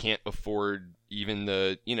they can't afford even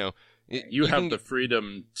the, you have the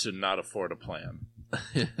freedom to not afford a plan.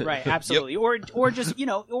 Right, absolutely. Yep. Or just,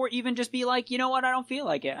 or even just be like, you know what, I don't feel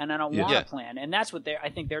like it and I don't want a plan. And that's what I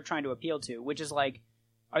think they're trying to appeal to, which is like,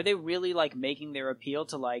 are they really like making their appeal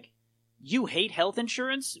to like, you hate health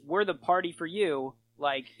insurance? We're the party for you.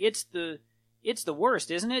 Like, it's the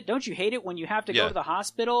worst, isn't it? Don't you hate it when you have to go to the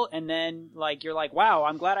hospital and then like you're like, wow,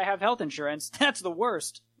 I'm glad I have health insurance. That's the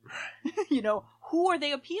worst. Who are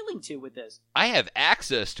they appealing to with this? I have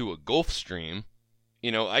access to a Gulfstream.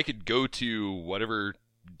 I could go to whatever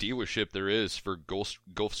dealership there is for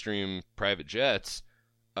Gulfstream private jets.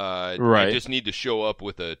 I just need to show up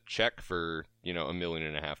with a check for, $1.5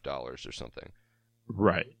 million or something.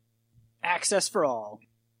 Right. Access for all.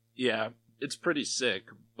 Yeah, it's pretty sick,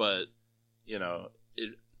 but,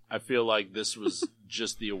 I feel like this was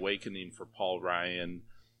just the awakening for Paul Ryan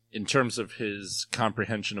in terms of his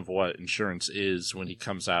comprehension of what insurance is when he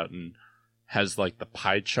comes out and has like the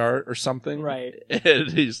pie chart or something. Right.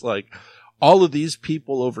 And he's like, all of these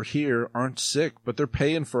people over here aren't sick, but they're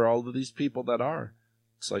paying for all of these people that are.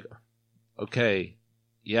 It's like, okay,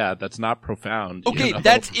 yeah, that's not profound. Okay,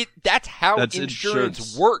 that's it. That's how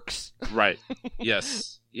insurance works. Right.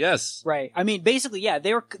 Yes. Yes. Right. I mean, basically, yeah,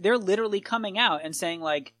 they're literally coming out and saying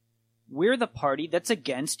like, we're the party that's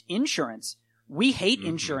against insurance. We hate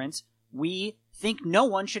insurance. We think no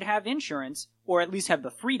one should have insurance, or at least have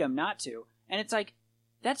the freedom not to. And it's like,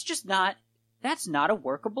 that's not a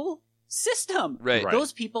workable system. Right.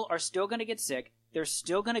 Those people are still going to get sick. They're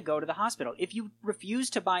still going to go to the hospital. If you refuse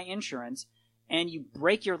to buy insurance and you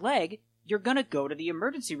break your leg, you're going to go to the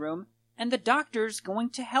emergency room and the doctor's going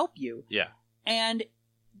to help you. Yeah. And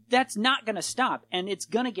that's not going to stop, and it's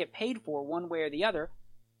going to get paid for one way or the other.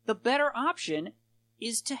 The better option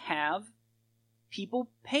is to have people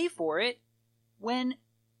pay for it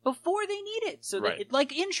before they need it. So that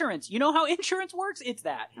like insurance. You know how insurance works? It's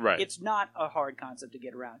that. Right. It's not a hard concept to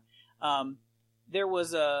get around. There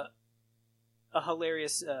was a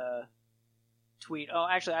hilarious tweet. Oh,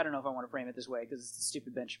 actually, I don't know if I want to frame it this way because it's the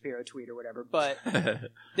stupid Ben Shapiro tweet or whatever. But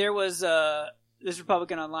there was this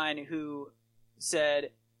Republican online who said,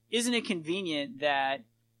 "Isn't it convenient that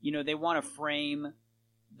they want to frame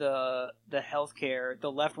the healthcare?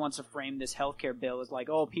 The left wants to frame this healthcare bill as like,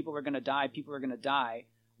 oh, people are going to die. People are going to die."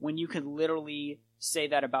 When you could literally say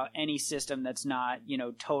that about any system that's not,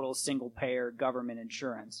 total single-payer government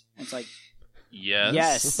insurance. And it's like,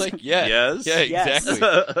 yes. It's like, yes. Yeah, exactly.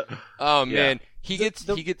 Oh, man. He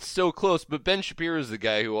gets so close, but Ben Shapiro is the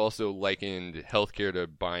guy who also likened healthcare to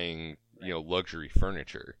buying, luxury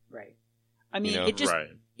furniture. Right. I mean,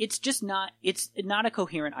 it's just not, it's not a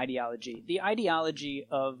coherent ideology. The ideology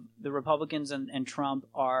of the Republicans and Trump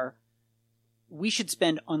are, we should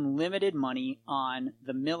spend unlimited money on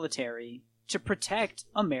the military to protect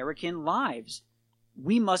American lives.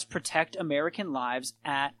 We must protect American lives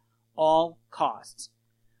at all costs.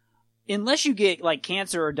 Unless you get, like,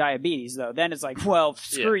 cancer or diabetes, though, then it's like, well,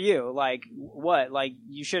 screw you. Like, what? Like,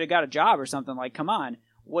 you should have got a job or something. Like, come on.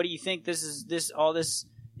 What do you think all this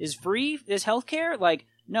is free? This healthcare? Like,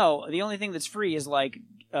 no, the only thing that's free is, like,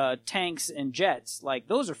 tanks and jets. Like,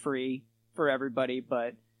 those are free for everybody,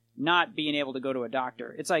 but not being able to go to a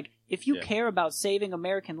doctor. It's like, if you care about saving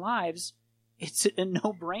American lives, it's a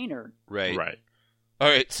no-brainer. Right. All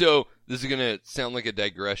right, so this is going to sound like a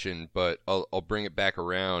digression, but I'll bring it back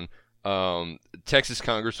around. Texas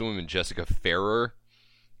Congresswoman Jessica Farrer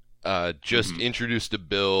just introduced a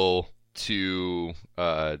bill to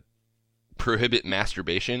prohibit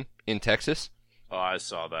masturbation in Texas. Oh, I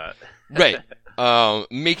saw that. Right.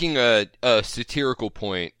 Making a satirical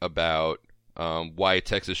point about why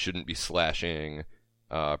Texas shouldn't be slashing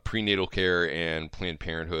prenatal care and Planned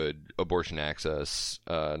Parenthood, abortion access,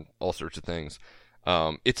 all sorts of things.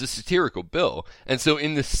 It's a satirical bill. And so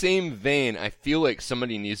in the same vein, I feel like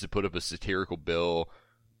somebody needs to put up a satirical bill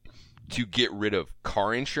to get rid of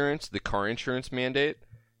car insurance, the car insurance mandate.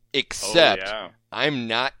 Except I'm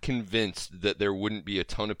not convinced that there wouldn't be a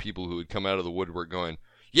ton of people who would come out of the woodwork going,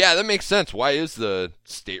 yeah, that makes sense. Why is the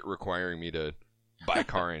state requiring me to buy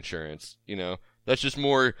car insurance? That's just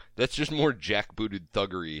more jackbooted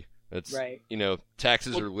thuggery. That's right.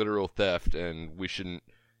 Taxes are literal theft, and we shouldn't.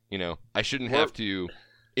 I shouldn't have to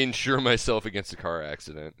insure myself against a car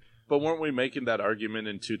accident. But weren't we making that argument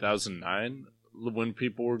in 2009 when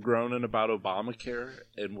people were groaning about Obamacare?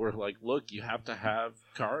 And we're like, look, you have to have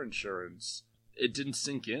car insurance it didn't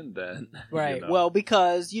sink in then. Right. You know? Well,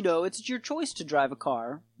 because, it's your choice to drive a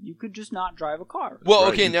car. You could just not drive a car. Well,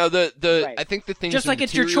 Right. okay, now Right. I think the things Just are like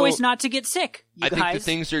it's your choice not to get sick, you I guys. think the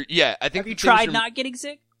things are, yeah, I think Have you the things tried are- not getting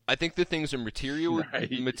sick? I think the things are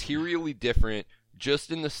Right. materially different,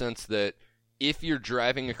 just in the sense that if you're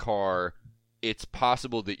driving a car, it's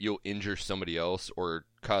possible that you'll injure somebody else or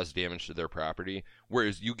cause damage to their property,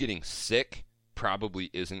 whereas you getting sick probably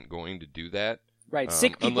isn't going to do that. Right.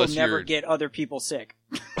 Sick people unless never you're- get other people sick.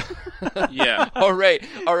 Yeah. All right.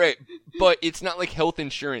 But it's not like health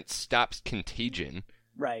insurance stops contagion.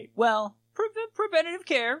 Right. Well, preventative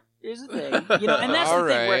care is a thing. And that's All the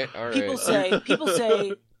thing right, where all people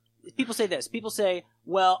say this. People say,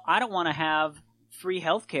 well, I don't want to have free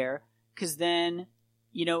health care because then,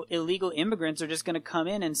 illegal immigrants are just going to come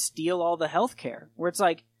in and steal all the health care. Where it's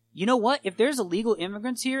like, you know what? If there's illegal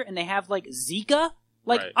immigrants here and they have like Zika,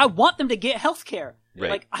 like Right. I want them to get health care. Right.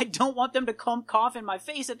 Like I don't want them to come cough in my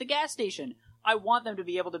face at the gas station. I want them to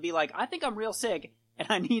be able to be like, I think I'm real sick and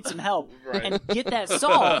I need some help Right. and get that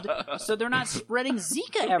solved so they're not spreading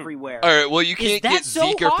Zika everywhere. All right, well, you can't that get so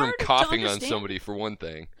Zika from hard to coughing on understand? somebody, for one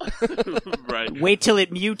thing. Right. Wait till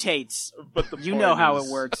it mutates. But the You point know how is,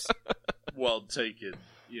 it works. Well, take it,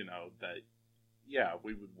 that, yeah,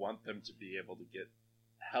 we would want them to be able to get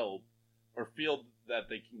help or feel that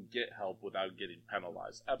they can get help without getting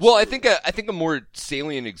penalized. Well, Absolutely. I think a more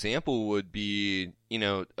salient example would be,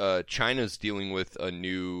 China's dealing with a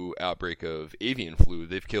new outbreak of avian flu.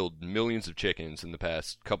 They've killed millions of chickens in the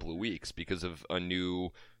past couple of weeks because of a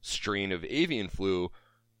new strain of avian flu.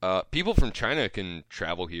 People from China can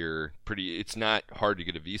travel here it's not hard to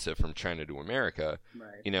get a visa from China to America.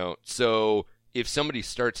 Right. So if somebody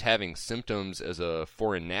starts having symptoms as a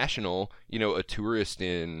foreign national, a tourist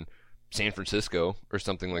in San Francisco or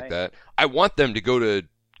something like Right. that, I want them to go to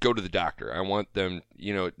the doctor. I want them,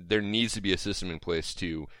 there needs to be a system in place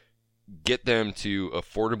to get them to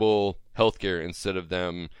affordable healthcare instead of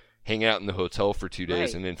them hanging out in the hotel for 2 days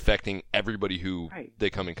Right. and infecting everybody who Right. they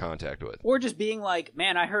come in contact with. Or just being like,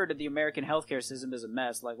 man, I heard that the American healthcare system is a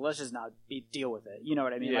mess. Like, let's just not deal with it. You know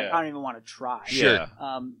what I mean? Like, Yeah. I don't even want to try. Sure.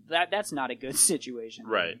 Yeah. That's not a good situation.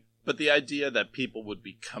 Right. But the idea that people would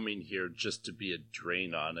be coming here just to be a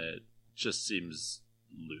drain on it just seems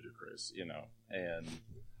ludicrous, and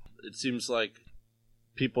it seems like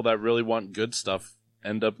people that really want good stuff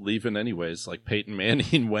end up leaving anyways. Like Peyton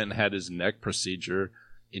Manning went and had his neck procedure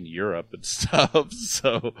in Europe and stuff.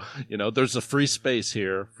 So, there's a free space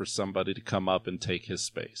here for somebody to come up and take his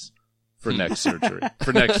space for neck surgery.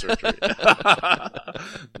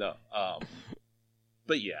 No.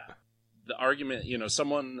 But yeah, the argument,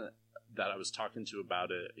 someone that I was talking to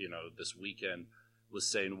about it, this weekend was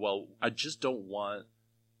saying, well, I just don't want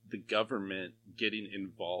the government getting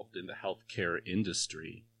involved in the healthcare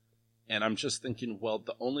industry. And I'm just thinking, well,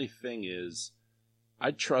 the only thing is,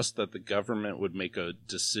 I trust that the government would make a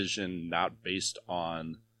decision not based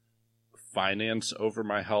on finance over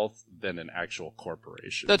my health than an actual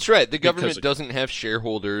corporation. That's right. The government Because- doesn't have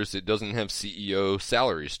shareholders. It doesn't have CEO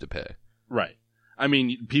salaries to pay. Right. I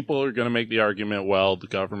mean, people are going to make the argument, well, the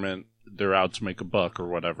government, they're out to make a buck or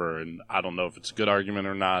whatever, and I don't know if it's a good argument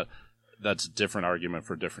or not. That's a different argument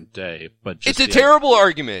for a different day. But just It's a terrible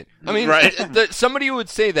argument. I mean, Right. Somebody who would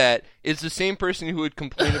say that is the same person who would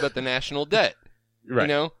complain about the national debt. Right.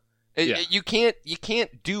 Yeah. You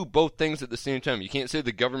can't do both things at the same time. You can't say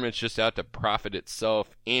the government's just out to profit itself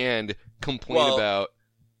and complain about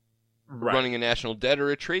Right. running a national debt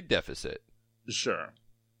or a trade deficit. Sure.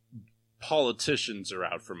 Politicians are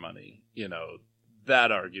out for money.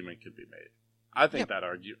 That argument could be made. I think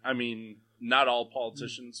I mean, not all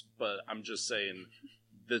politicians, but I'm just saying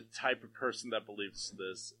the type of person that believes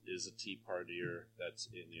this is a Tea Partier that's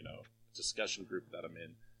in, discussion group that I'm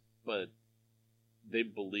in. But they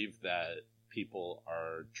believe that people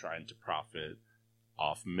are trying to profit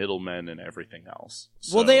off middlemen and everything else.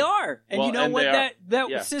 Well, So- they are. And Well, you know and what? they are. That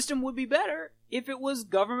Yeah. system would be better if it was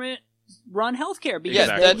government-run healthcare. Because Yeah,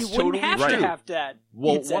 then that's you wouldn't totally have right. to have that.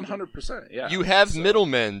 Well, incentive. 100%, yeah. You have So-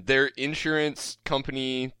 middlemen. They're insurance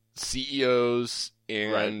company CEOs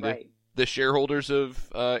and Right. the shareholders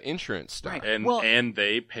of insurance stock. Right. And Well- and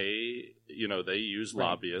they pay, they use Right.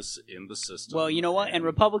 lobbyists in the system. Well, you know what? And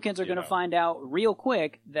Republicans are going to know. find out real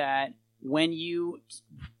quick that when you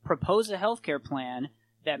propose a healthcare plan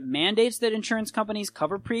that mandates that insurance companies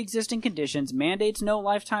cover pre-existing conditions, mandates no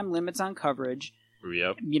lifetime limits on coverage,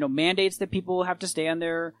 Yep. mandates that people have to stay on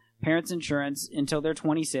their parents' insurance until they're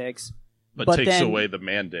 26. But But takes then- away the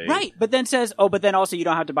mandate. Right, but then says, oh, but then also you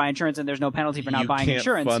don't have to buy insurance and there's no penalty for not you buying can't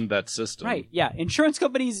insurance. fund that system. Right, yeah. Insurance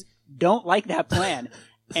companies don't like that plan.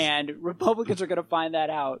 And Republicans are going to find that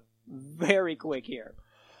out very quick here.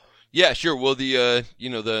 Yeah, sure. Well, the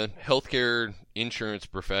healthcare insurance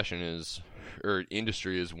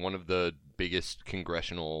industry is one of the biggest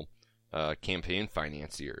congressional campaign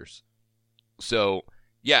financiers. So,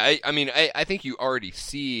 yeah, I think you already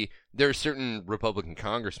see there are certain Republican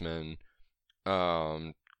congressmen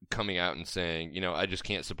coming out and saying, I just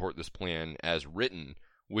can't support this plan as written,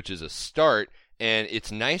 which is a start. And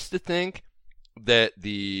it's nice to think that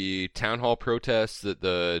the town hall protests, that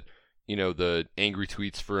the angry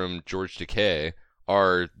tweets from George Takei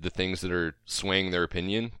are the things that are swaying their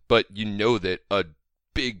opinion. But that a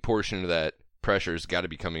big portion of that pressure has got to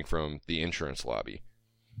be coming from the insurance lobby.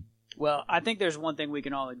 Well, I think there's one thing we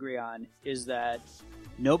can all agree on, is that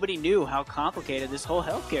nobody knew how complicated this whole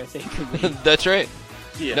healthcare thing could be. That's right.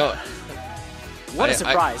 Yeah. No, What a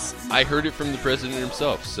surprise. I heard it from the president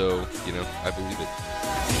himself, so, I believe it.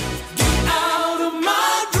 Get out of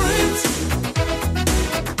my dreams.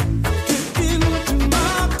 Get into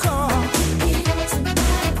my car.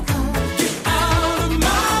 Get out of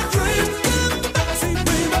my dreams. Get in the backseat,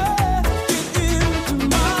 baby. Get into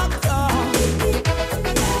my car. Get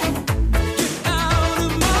out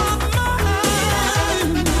of my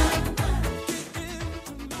mind.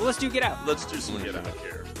 Well, let's do Get Out. Let's do some Get Out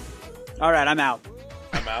here. All right, I'm out.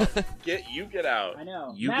 I'm out. Get out. I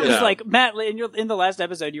know. You Matt get was out. like, Matt, in the last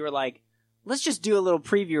episode, you were like, let's just do a little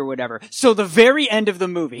preview or whatever. So the very end of the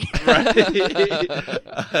movie. Right.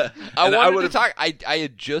 I wanted to talk. I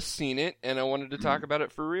had just seen it, and I wanted to talk about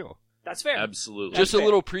it for real. That's fair. Absolutely. Just That's a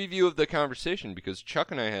little preview of the conversation, because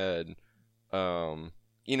Chuck and I had, Glessman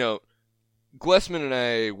and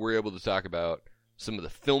I were able to talk about some of the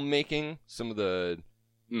filmmaking, some of the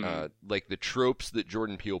like the tropes that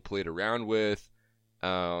Jordan Peele played around with.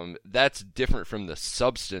 That's different from the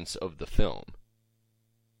substance of the film.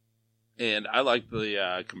 And I like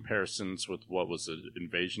the comparisons with what was it,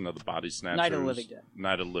 Invasion of the Body Snatchers? Night of the Living Dead.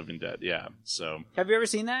 Night of the Living Dead, yeah. So Have you ever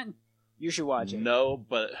seen that? You should watch it. no,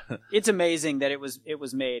 but It's amazing that it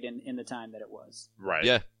was made in the time that it was. right.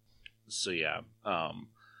 Yeah. So yeah.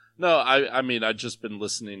 No, I mean I've just been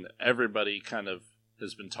listening. Everybody kind of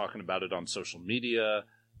has been talking about it on social media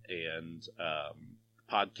and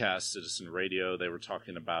podcast, Citizen Radio. They were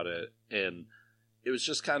talking about it, and it was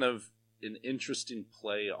just kind of an interesting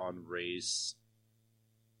play on race.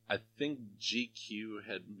 I think GQ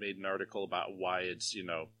had made an article about why it's,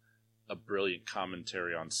 a brilliant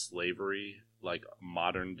commentary on slavery, like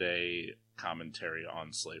modern day commentary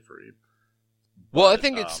on slavery. Well,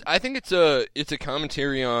 But, I think it's a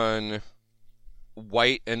commentary on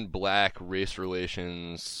white and black race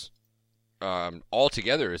relations all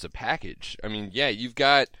together as a package. I mean, yeah, you've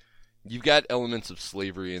got elements of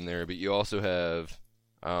slavery in there, but you also have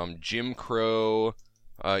Jim Crow,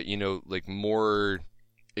 like more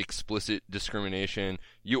explicit discrimination.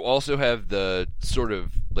 You also have the sort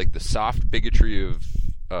of like the soft bigotry of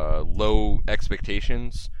low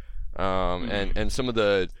expectations, and some of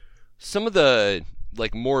the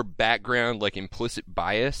like more background, like implicit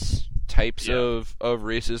bias types of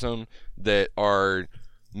racism that are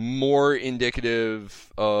more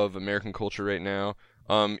indicative of American culture right now.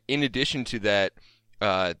 In addition to that,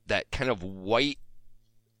 that kind of white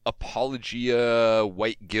apologia,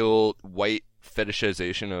 white guilt, white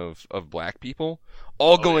fetishization of black people,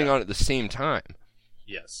 all going on at the same time.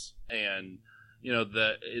 Yes, and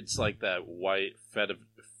it's like that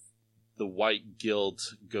the white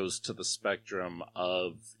guilt goes to the spectrum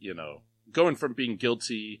of going from being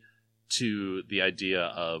guilty to the idea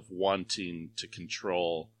of wanting to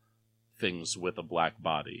control things with a black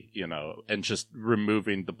body, and just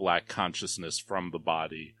removing the black consciousness from the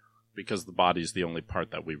body, because the body is the only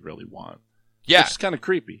part that we really want. Yeah. Which is kind of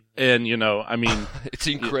creepy. And, I mean... It's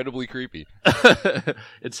incredibly creepy.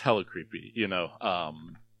 It's hella creepy,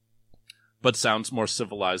 but sounds more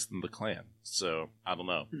civilized than the Klan. So, I don't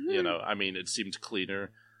know. Mm-hmm. I mean, it seemed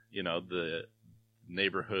cleaner. The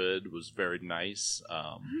neighborhood was very nice.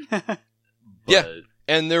 Yeah,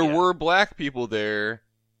 and there were black people there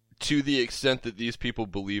to the extent that these people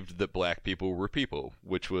believed that black people were people,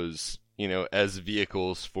 which was, as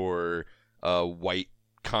vehicles for white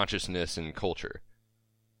consciousness and culture.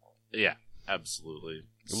 Yeah, absolutely.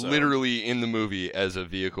 So, literally in the movie as a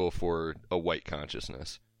vehicle for a white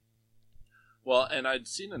consciousness. Well, and I'd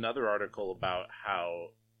seen another article about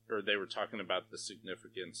or they were talking about the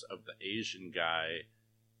significance of the Asian guy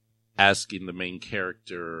asking the main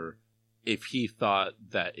character if he thought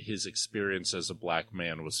that his experience as a black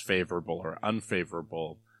man was favorable or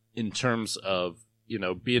unfavorable in terms of,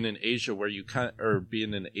 being in Asia where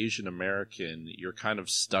being an Asian American, you're kind of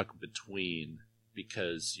stuck between,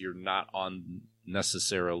 because you're not on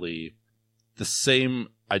necessarily the same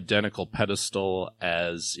identical pedestal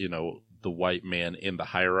as, the white man in the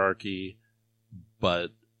hierarchy,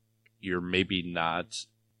 but you're maybe not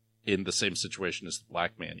in the same situation as the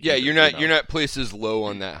black man. Yeah, either, you're not placed as low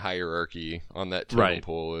on that hierarchy, on that totem Right.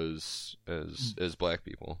 pole as black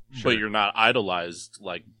people. But you're not idolized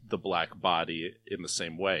like the black body in the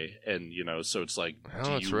same way. And, so it's like,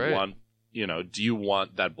 do you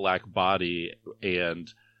want that black body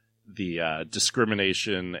and the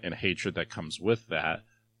discrimination and hatred that comes with that?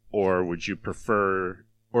 Or would you prefer,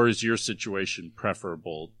 or is your situation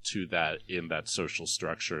preferable to that in that social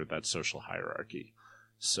structure, that social hierarchy?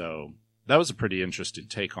 So that was a pretty interesting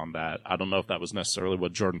take on that. I don't know if that was necessarily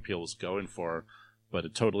what Jordan Peele was going for, but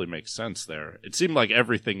it totally makes sense there. It seemed like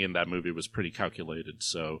everything in that movie was pretty calculated.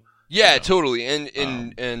 So yeah, totally.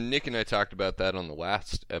 And Nick and I talked about that on the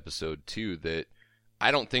last episode too. That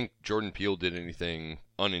I don't think Jordan Peele did anything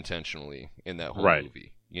unintentionally in that whole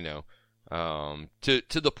movie.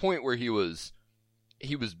 To the point where he was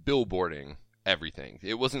billboarding everything.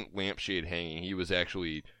 It wasn't lampshade hanging. He was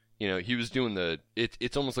actually. He was doing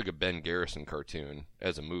it's almost like a Ben Garrison cartoon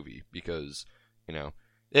as a movie because,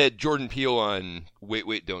 they had Jordan Peele on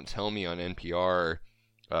Wait, Don't Tell Me on NPR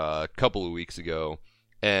a couple of weeks ago,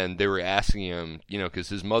 and they were asking him, because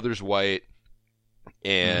his mother's white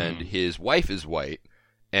and his wife is white,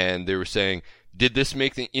 and they were saying, did this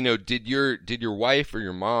make did your wife or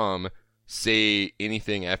your mom say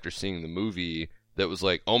anything after seeing the movie that was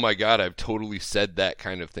like, oh my God, I've totally said that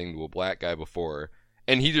kind of thing to a black guy before?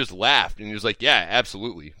 And he just laughed, and he was like, yeah,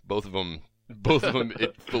 absolutely. Both of them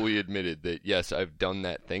fully admitted that, yes, I've done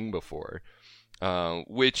that thing before.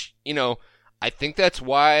 Which, I think that's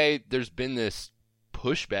why there's been this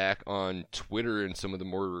pushback on Twitter and some of the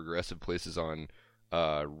more regressive places on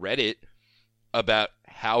Reddit about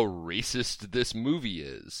how racist this movie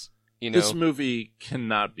is. This movie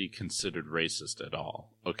cannot be considered racist at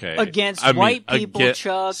all, okay? Against white people,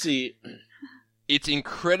 Chuck. See... It's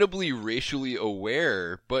incredibly racially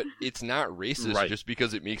aware, but it's not racist just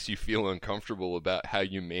because it makes you feel uncomfortable about how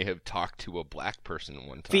you may have talked to a black person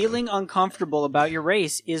one time. Feeling uncomfortable about your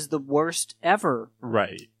race is the worst ever.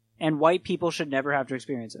 Right. And white people should never have to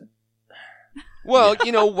experience it. Well,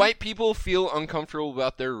 white people feel uncomfortable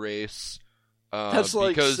about their race That's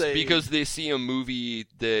like because they see a movie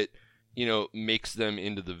that, makes them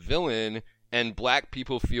into the villain, and black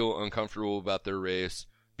people feel uncomfortable about their race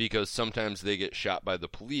because sometimes they get shot by the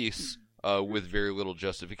police with very little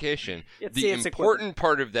justification. The important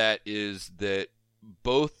part of that is that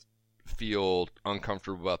both feel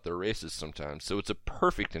uncomfortable about their races sometimes, so it's a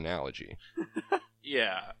perfect analogy.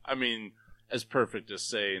 Yeah, I mean, as perfect as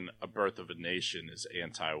saying A Birth of a Nation is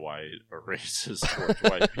anti-white or racist towards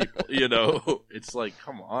white people. It's like,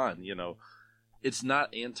 come on, it's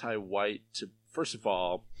not anti-white to, first of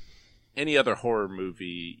all, any other horror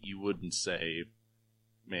movie, you wouldn't say,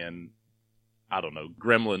 man, I don't know,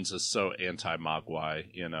 Gremlins is so anti-Mogwai,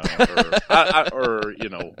 or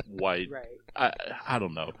white. Right. I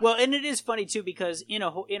don't know. Well, and it is funny too because in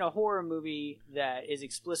a horror movie that is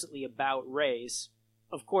explicitly about race,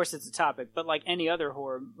 of course it's a topic, but like any other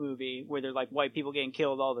horror movie where they're like white people getting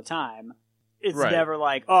killed all the time, it's never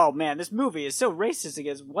like, oh man, this movie is so racist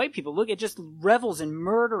against white people. Look, it just revels in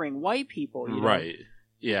murdering white people. Right.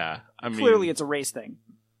 Yeah. I mean, clearly it's a race thing.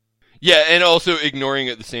 Yeah, and also ignoring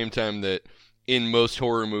at the same time that in most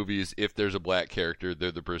horror movies, if there's a black character,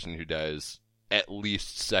 they're the person who dies at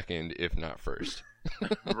least second, if not first.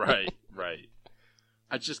 Right.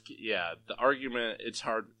 The argument, it's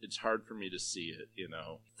hard for me to see it,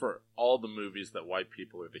 for all the movies that white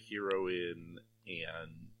people are the hero in,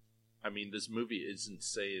 and, I mean, this movie isn't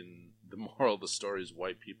saying the moral of the story is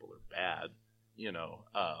white people are bad,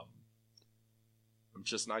 I'm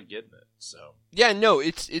just not getting it. So yeah, no,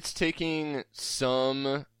 it's taking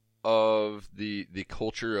some of the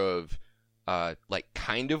culture of like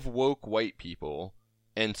kind of woke white people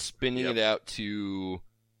and spinning it out to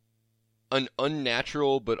an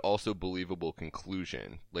unnatural but also believable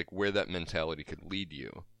conclusion, like where that mentality could lead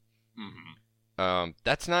you. Mm-hmm.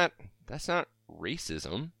 That's not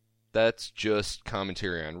racism. That's just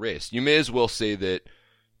commentary on race. You may as well say that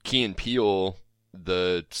Key and Peele,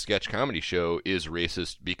 the sketch comedy show, is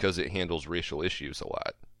racist because it handles racial issues a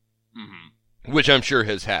lot. Mm-hmm. Which I'm sure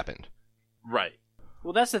has happened. Right.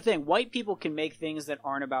 Well, that's the thing. White people can make things that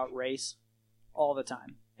aren't about race all the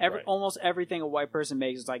time. Almost everything a white person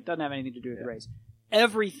makes is like, doesn't have anything to do with race.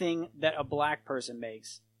 Everything that a black person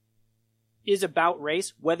makes is about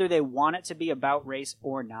race, whether they want it to be about race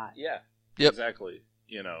or not. Yeah. Yep. Exactly.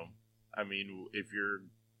 I mean, if you're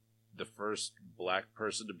the first black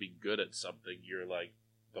person to be good at something, you're like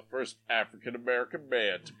the first African American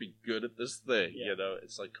man to be good at this thing. Yeah.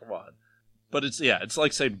 It's like, come on. But it's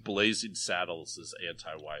like saying Blazing Saddles is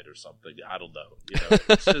anti-white or something. I don't know.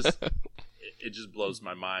 It's just it just blows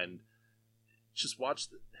my mind. Just watch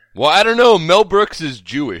the. Well, I don't know. Mel Brooks is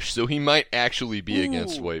Jewish, so he might actually be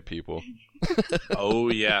against white people. Oh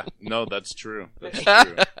yeah, no, that's true. That's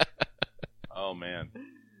true. Oh man,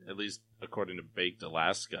 at least according to Baked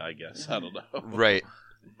Alaska, I guess. I don't know. Right.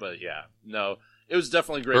 But yeah, no, it was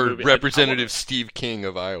definitely a great or movie. Representative Steve King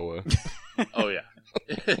of Iowa. Oh yeah.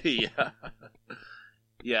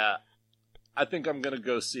 Yeah. I think I'm gonna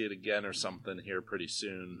go see it again or something here pretty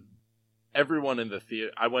soon. Everyone in the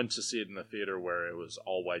theater, I went to see it in the theater where it was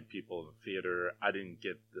all white people in the theater. I didn't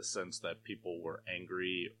get the sense that people were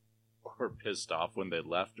angry or pissed off when they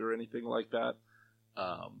left or anything like that.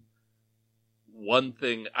 One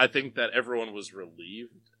thing, I think that everyone was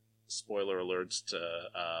relieved. Spoiler alerts to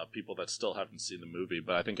people that still haven't seen the movie,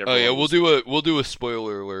 but I think everyone we'll do a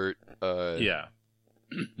spoiler alert. Yeah.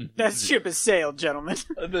 That ship has sailed, gentlemen.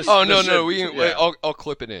 I'll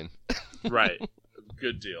clip it in. Right.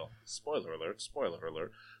 Good deal. Spoiler alert.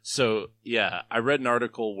 So, yeah, I read an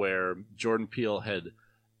article where Jordan Peele had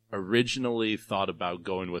originally thought about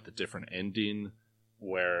going with a different ending,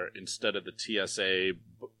 where instead of the TSA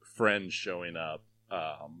friend showing up,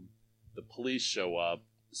 the police show up,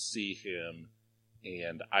 see him,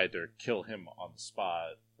 and either kill him on the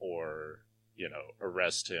spot or,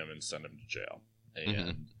 arrest him and send him to jail.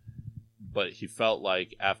 But he felt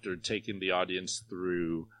like after taking the audience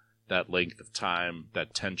through that length of time,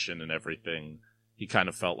 that tension and everything, he kind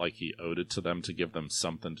of felt like he owed it to them to give them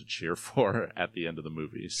something to cheer for at the end of the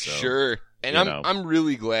movie. So, sure. And I'm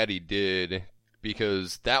really glad he did,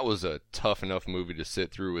 because that was a tough enough movie to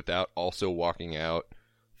sit through without also walking out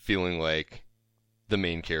feeling like the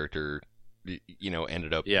main character,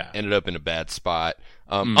 ended up in a bad spot.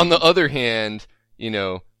 On the other hand,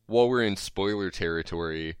 while we're in spoiler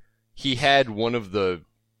territory, he had one of the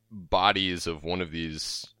bodies of one of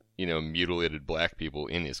these, mutilated black people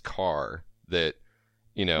in his car that,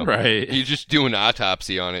 right. You just do an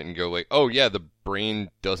autopsy on it and go like, oh yeah, the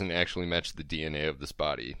brain doesn't actually match the DNA of this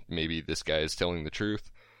body. Maybe this guy is telling the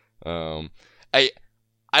truth. I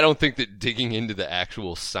don't think that digging into the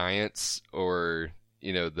actual science or,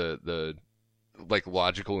 the like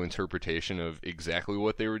logical interpretation of exactly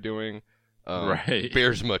what they were doing, right,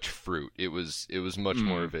 bears much fruit. It was much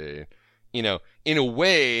more of a, in a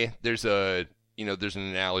way, there's an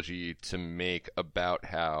analogy to make about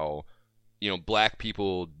how, black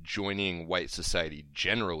people joining white society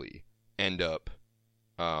generally end up,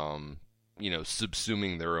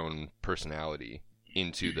 subsuming their own personality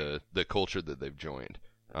into the culture that they've joined.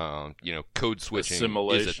 Code switching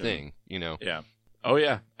is a thing, Yeah. Oh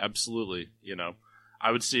yeah, absolutely.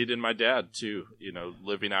 I would see it in my dad too.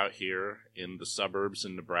 Living out here in the suburbs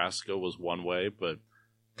in Nebraska was one way, but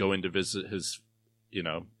going to visit his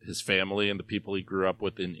family and the people he grew up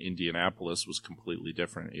with in Indianapolis was completely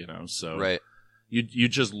different, So right. You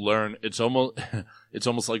just learn. It's almost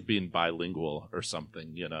like being bilingual or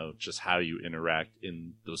something, just how you interact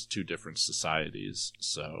in those two different societies.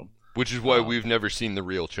 So, which is why we've never seen the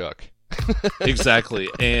real Chuck. Exactly,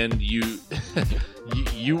 and you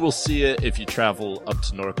will see it if you travel up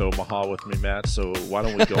to North Omaha with me, Matt. So why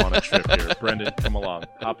don't we go on a trip here? Brendan, come along,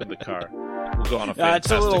 hop in the car. We'll go on a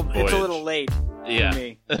fantastic voyage. It's a little late. Yeah, for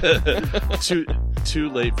me. too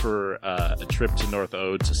late for a trip to North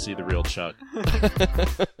O to see the real Chuck.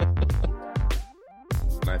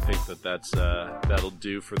 And I think that'll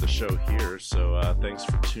do for the show here. So thanks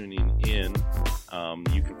for tuning in.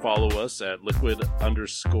 You can follow us at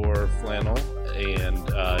liquid_flannel, and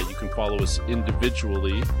you can follow us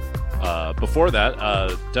individually. Before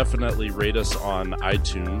that, definitely rate us on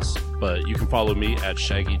iTunes, but you can follow me at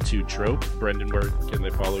Shaggy2Trope. Brendan, where can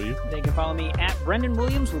they follow you? They can follow me at Brendan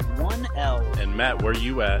Williams with one L. And Matt, where are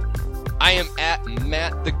you at? I am at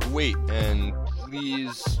Matt the Gwait, and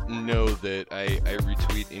please know that I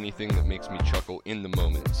retweet anything that makes me chuckle in the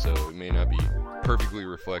moment, so it may not be perfectly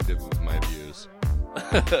reflective of my views.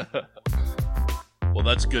 Well,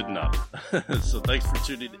 that's good enough. So thanks for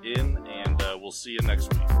tuning in, and we'll see you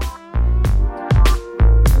next week.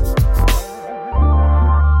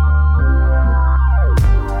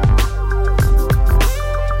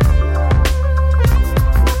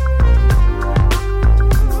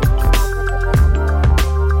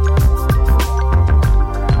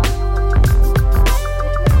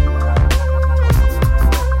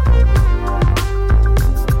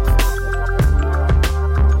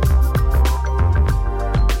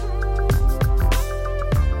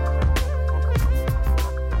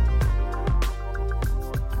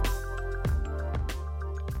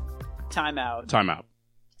 Timeout. Timeout.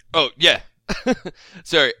 Oh, yeah.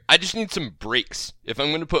 Sorry, I just need some breaks. If I'm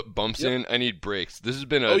going to put bumps in, I need breaks. This has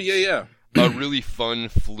been a really fun,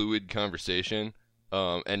 fluid conversation.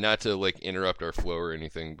 And not to like interrupt our flow or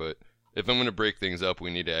anything, but if I'm going to break things up,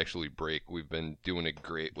 we need to actually break. We've been doing a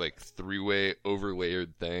great like three-way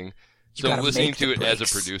overlayered thing. So I'm listening to it as a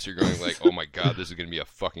producer going like, oh my God, this is going to be a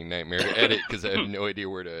fucking nightmare to edit because I have no idea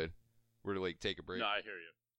where to like take a break. No, I hear you.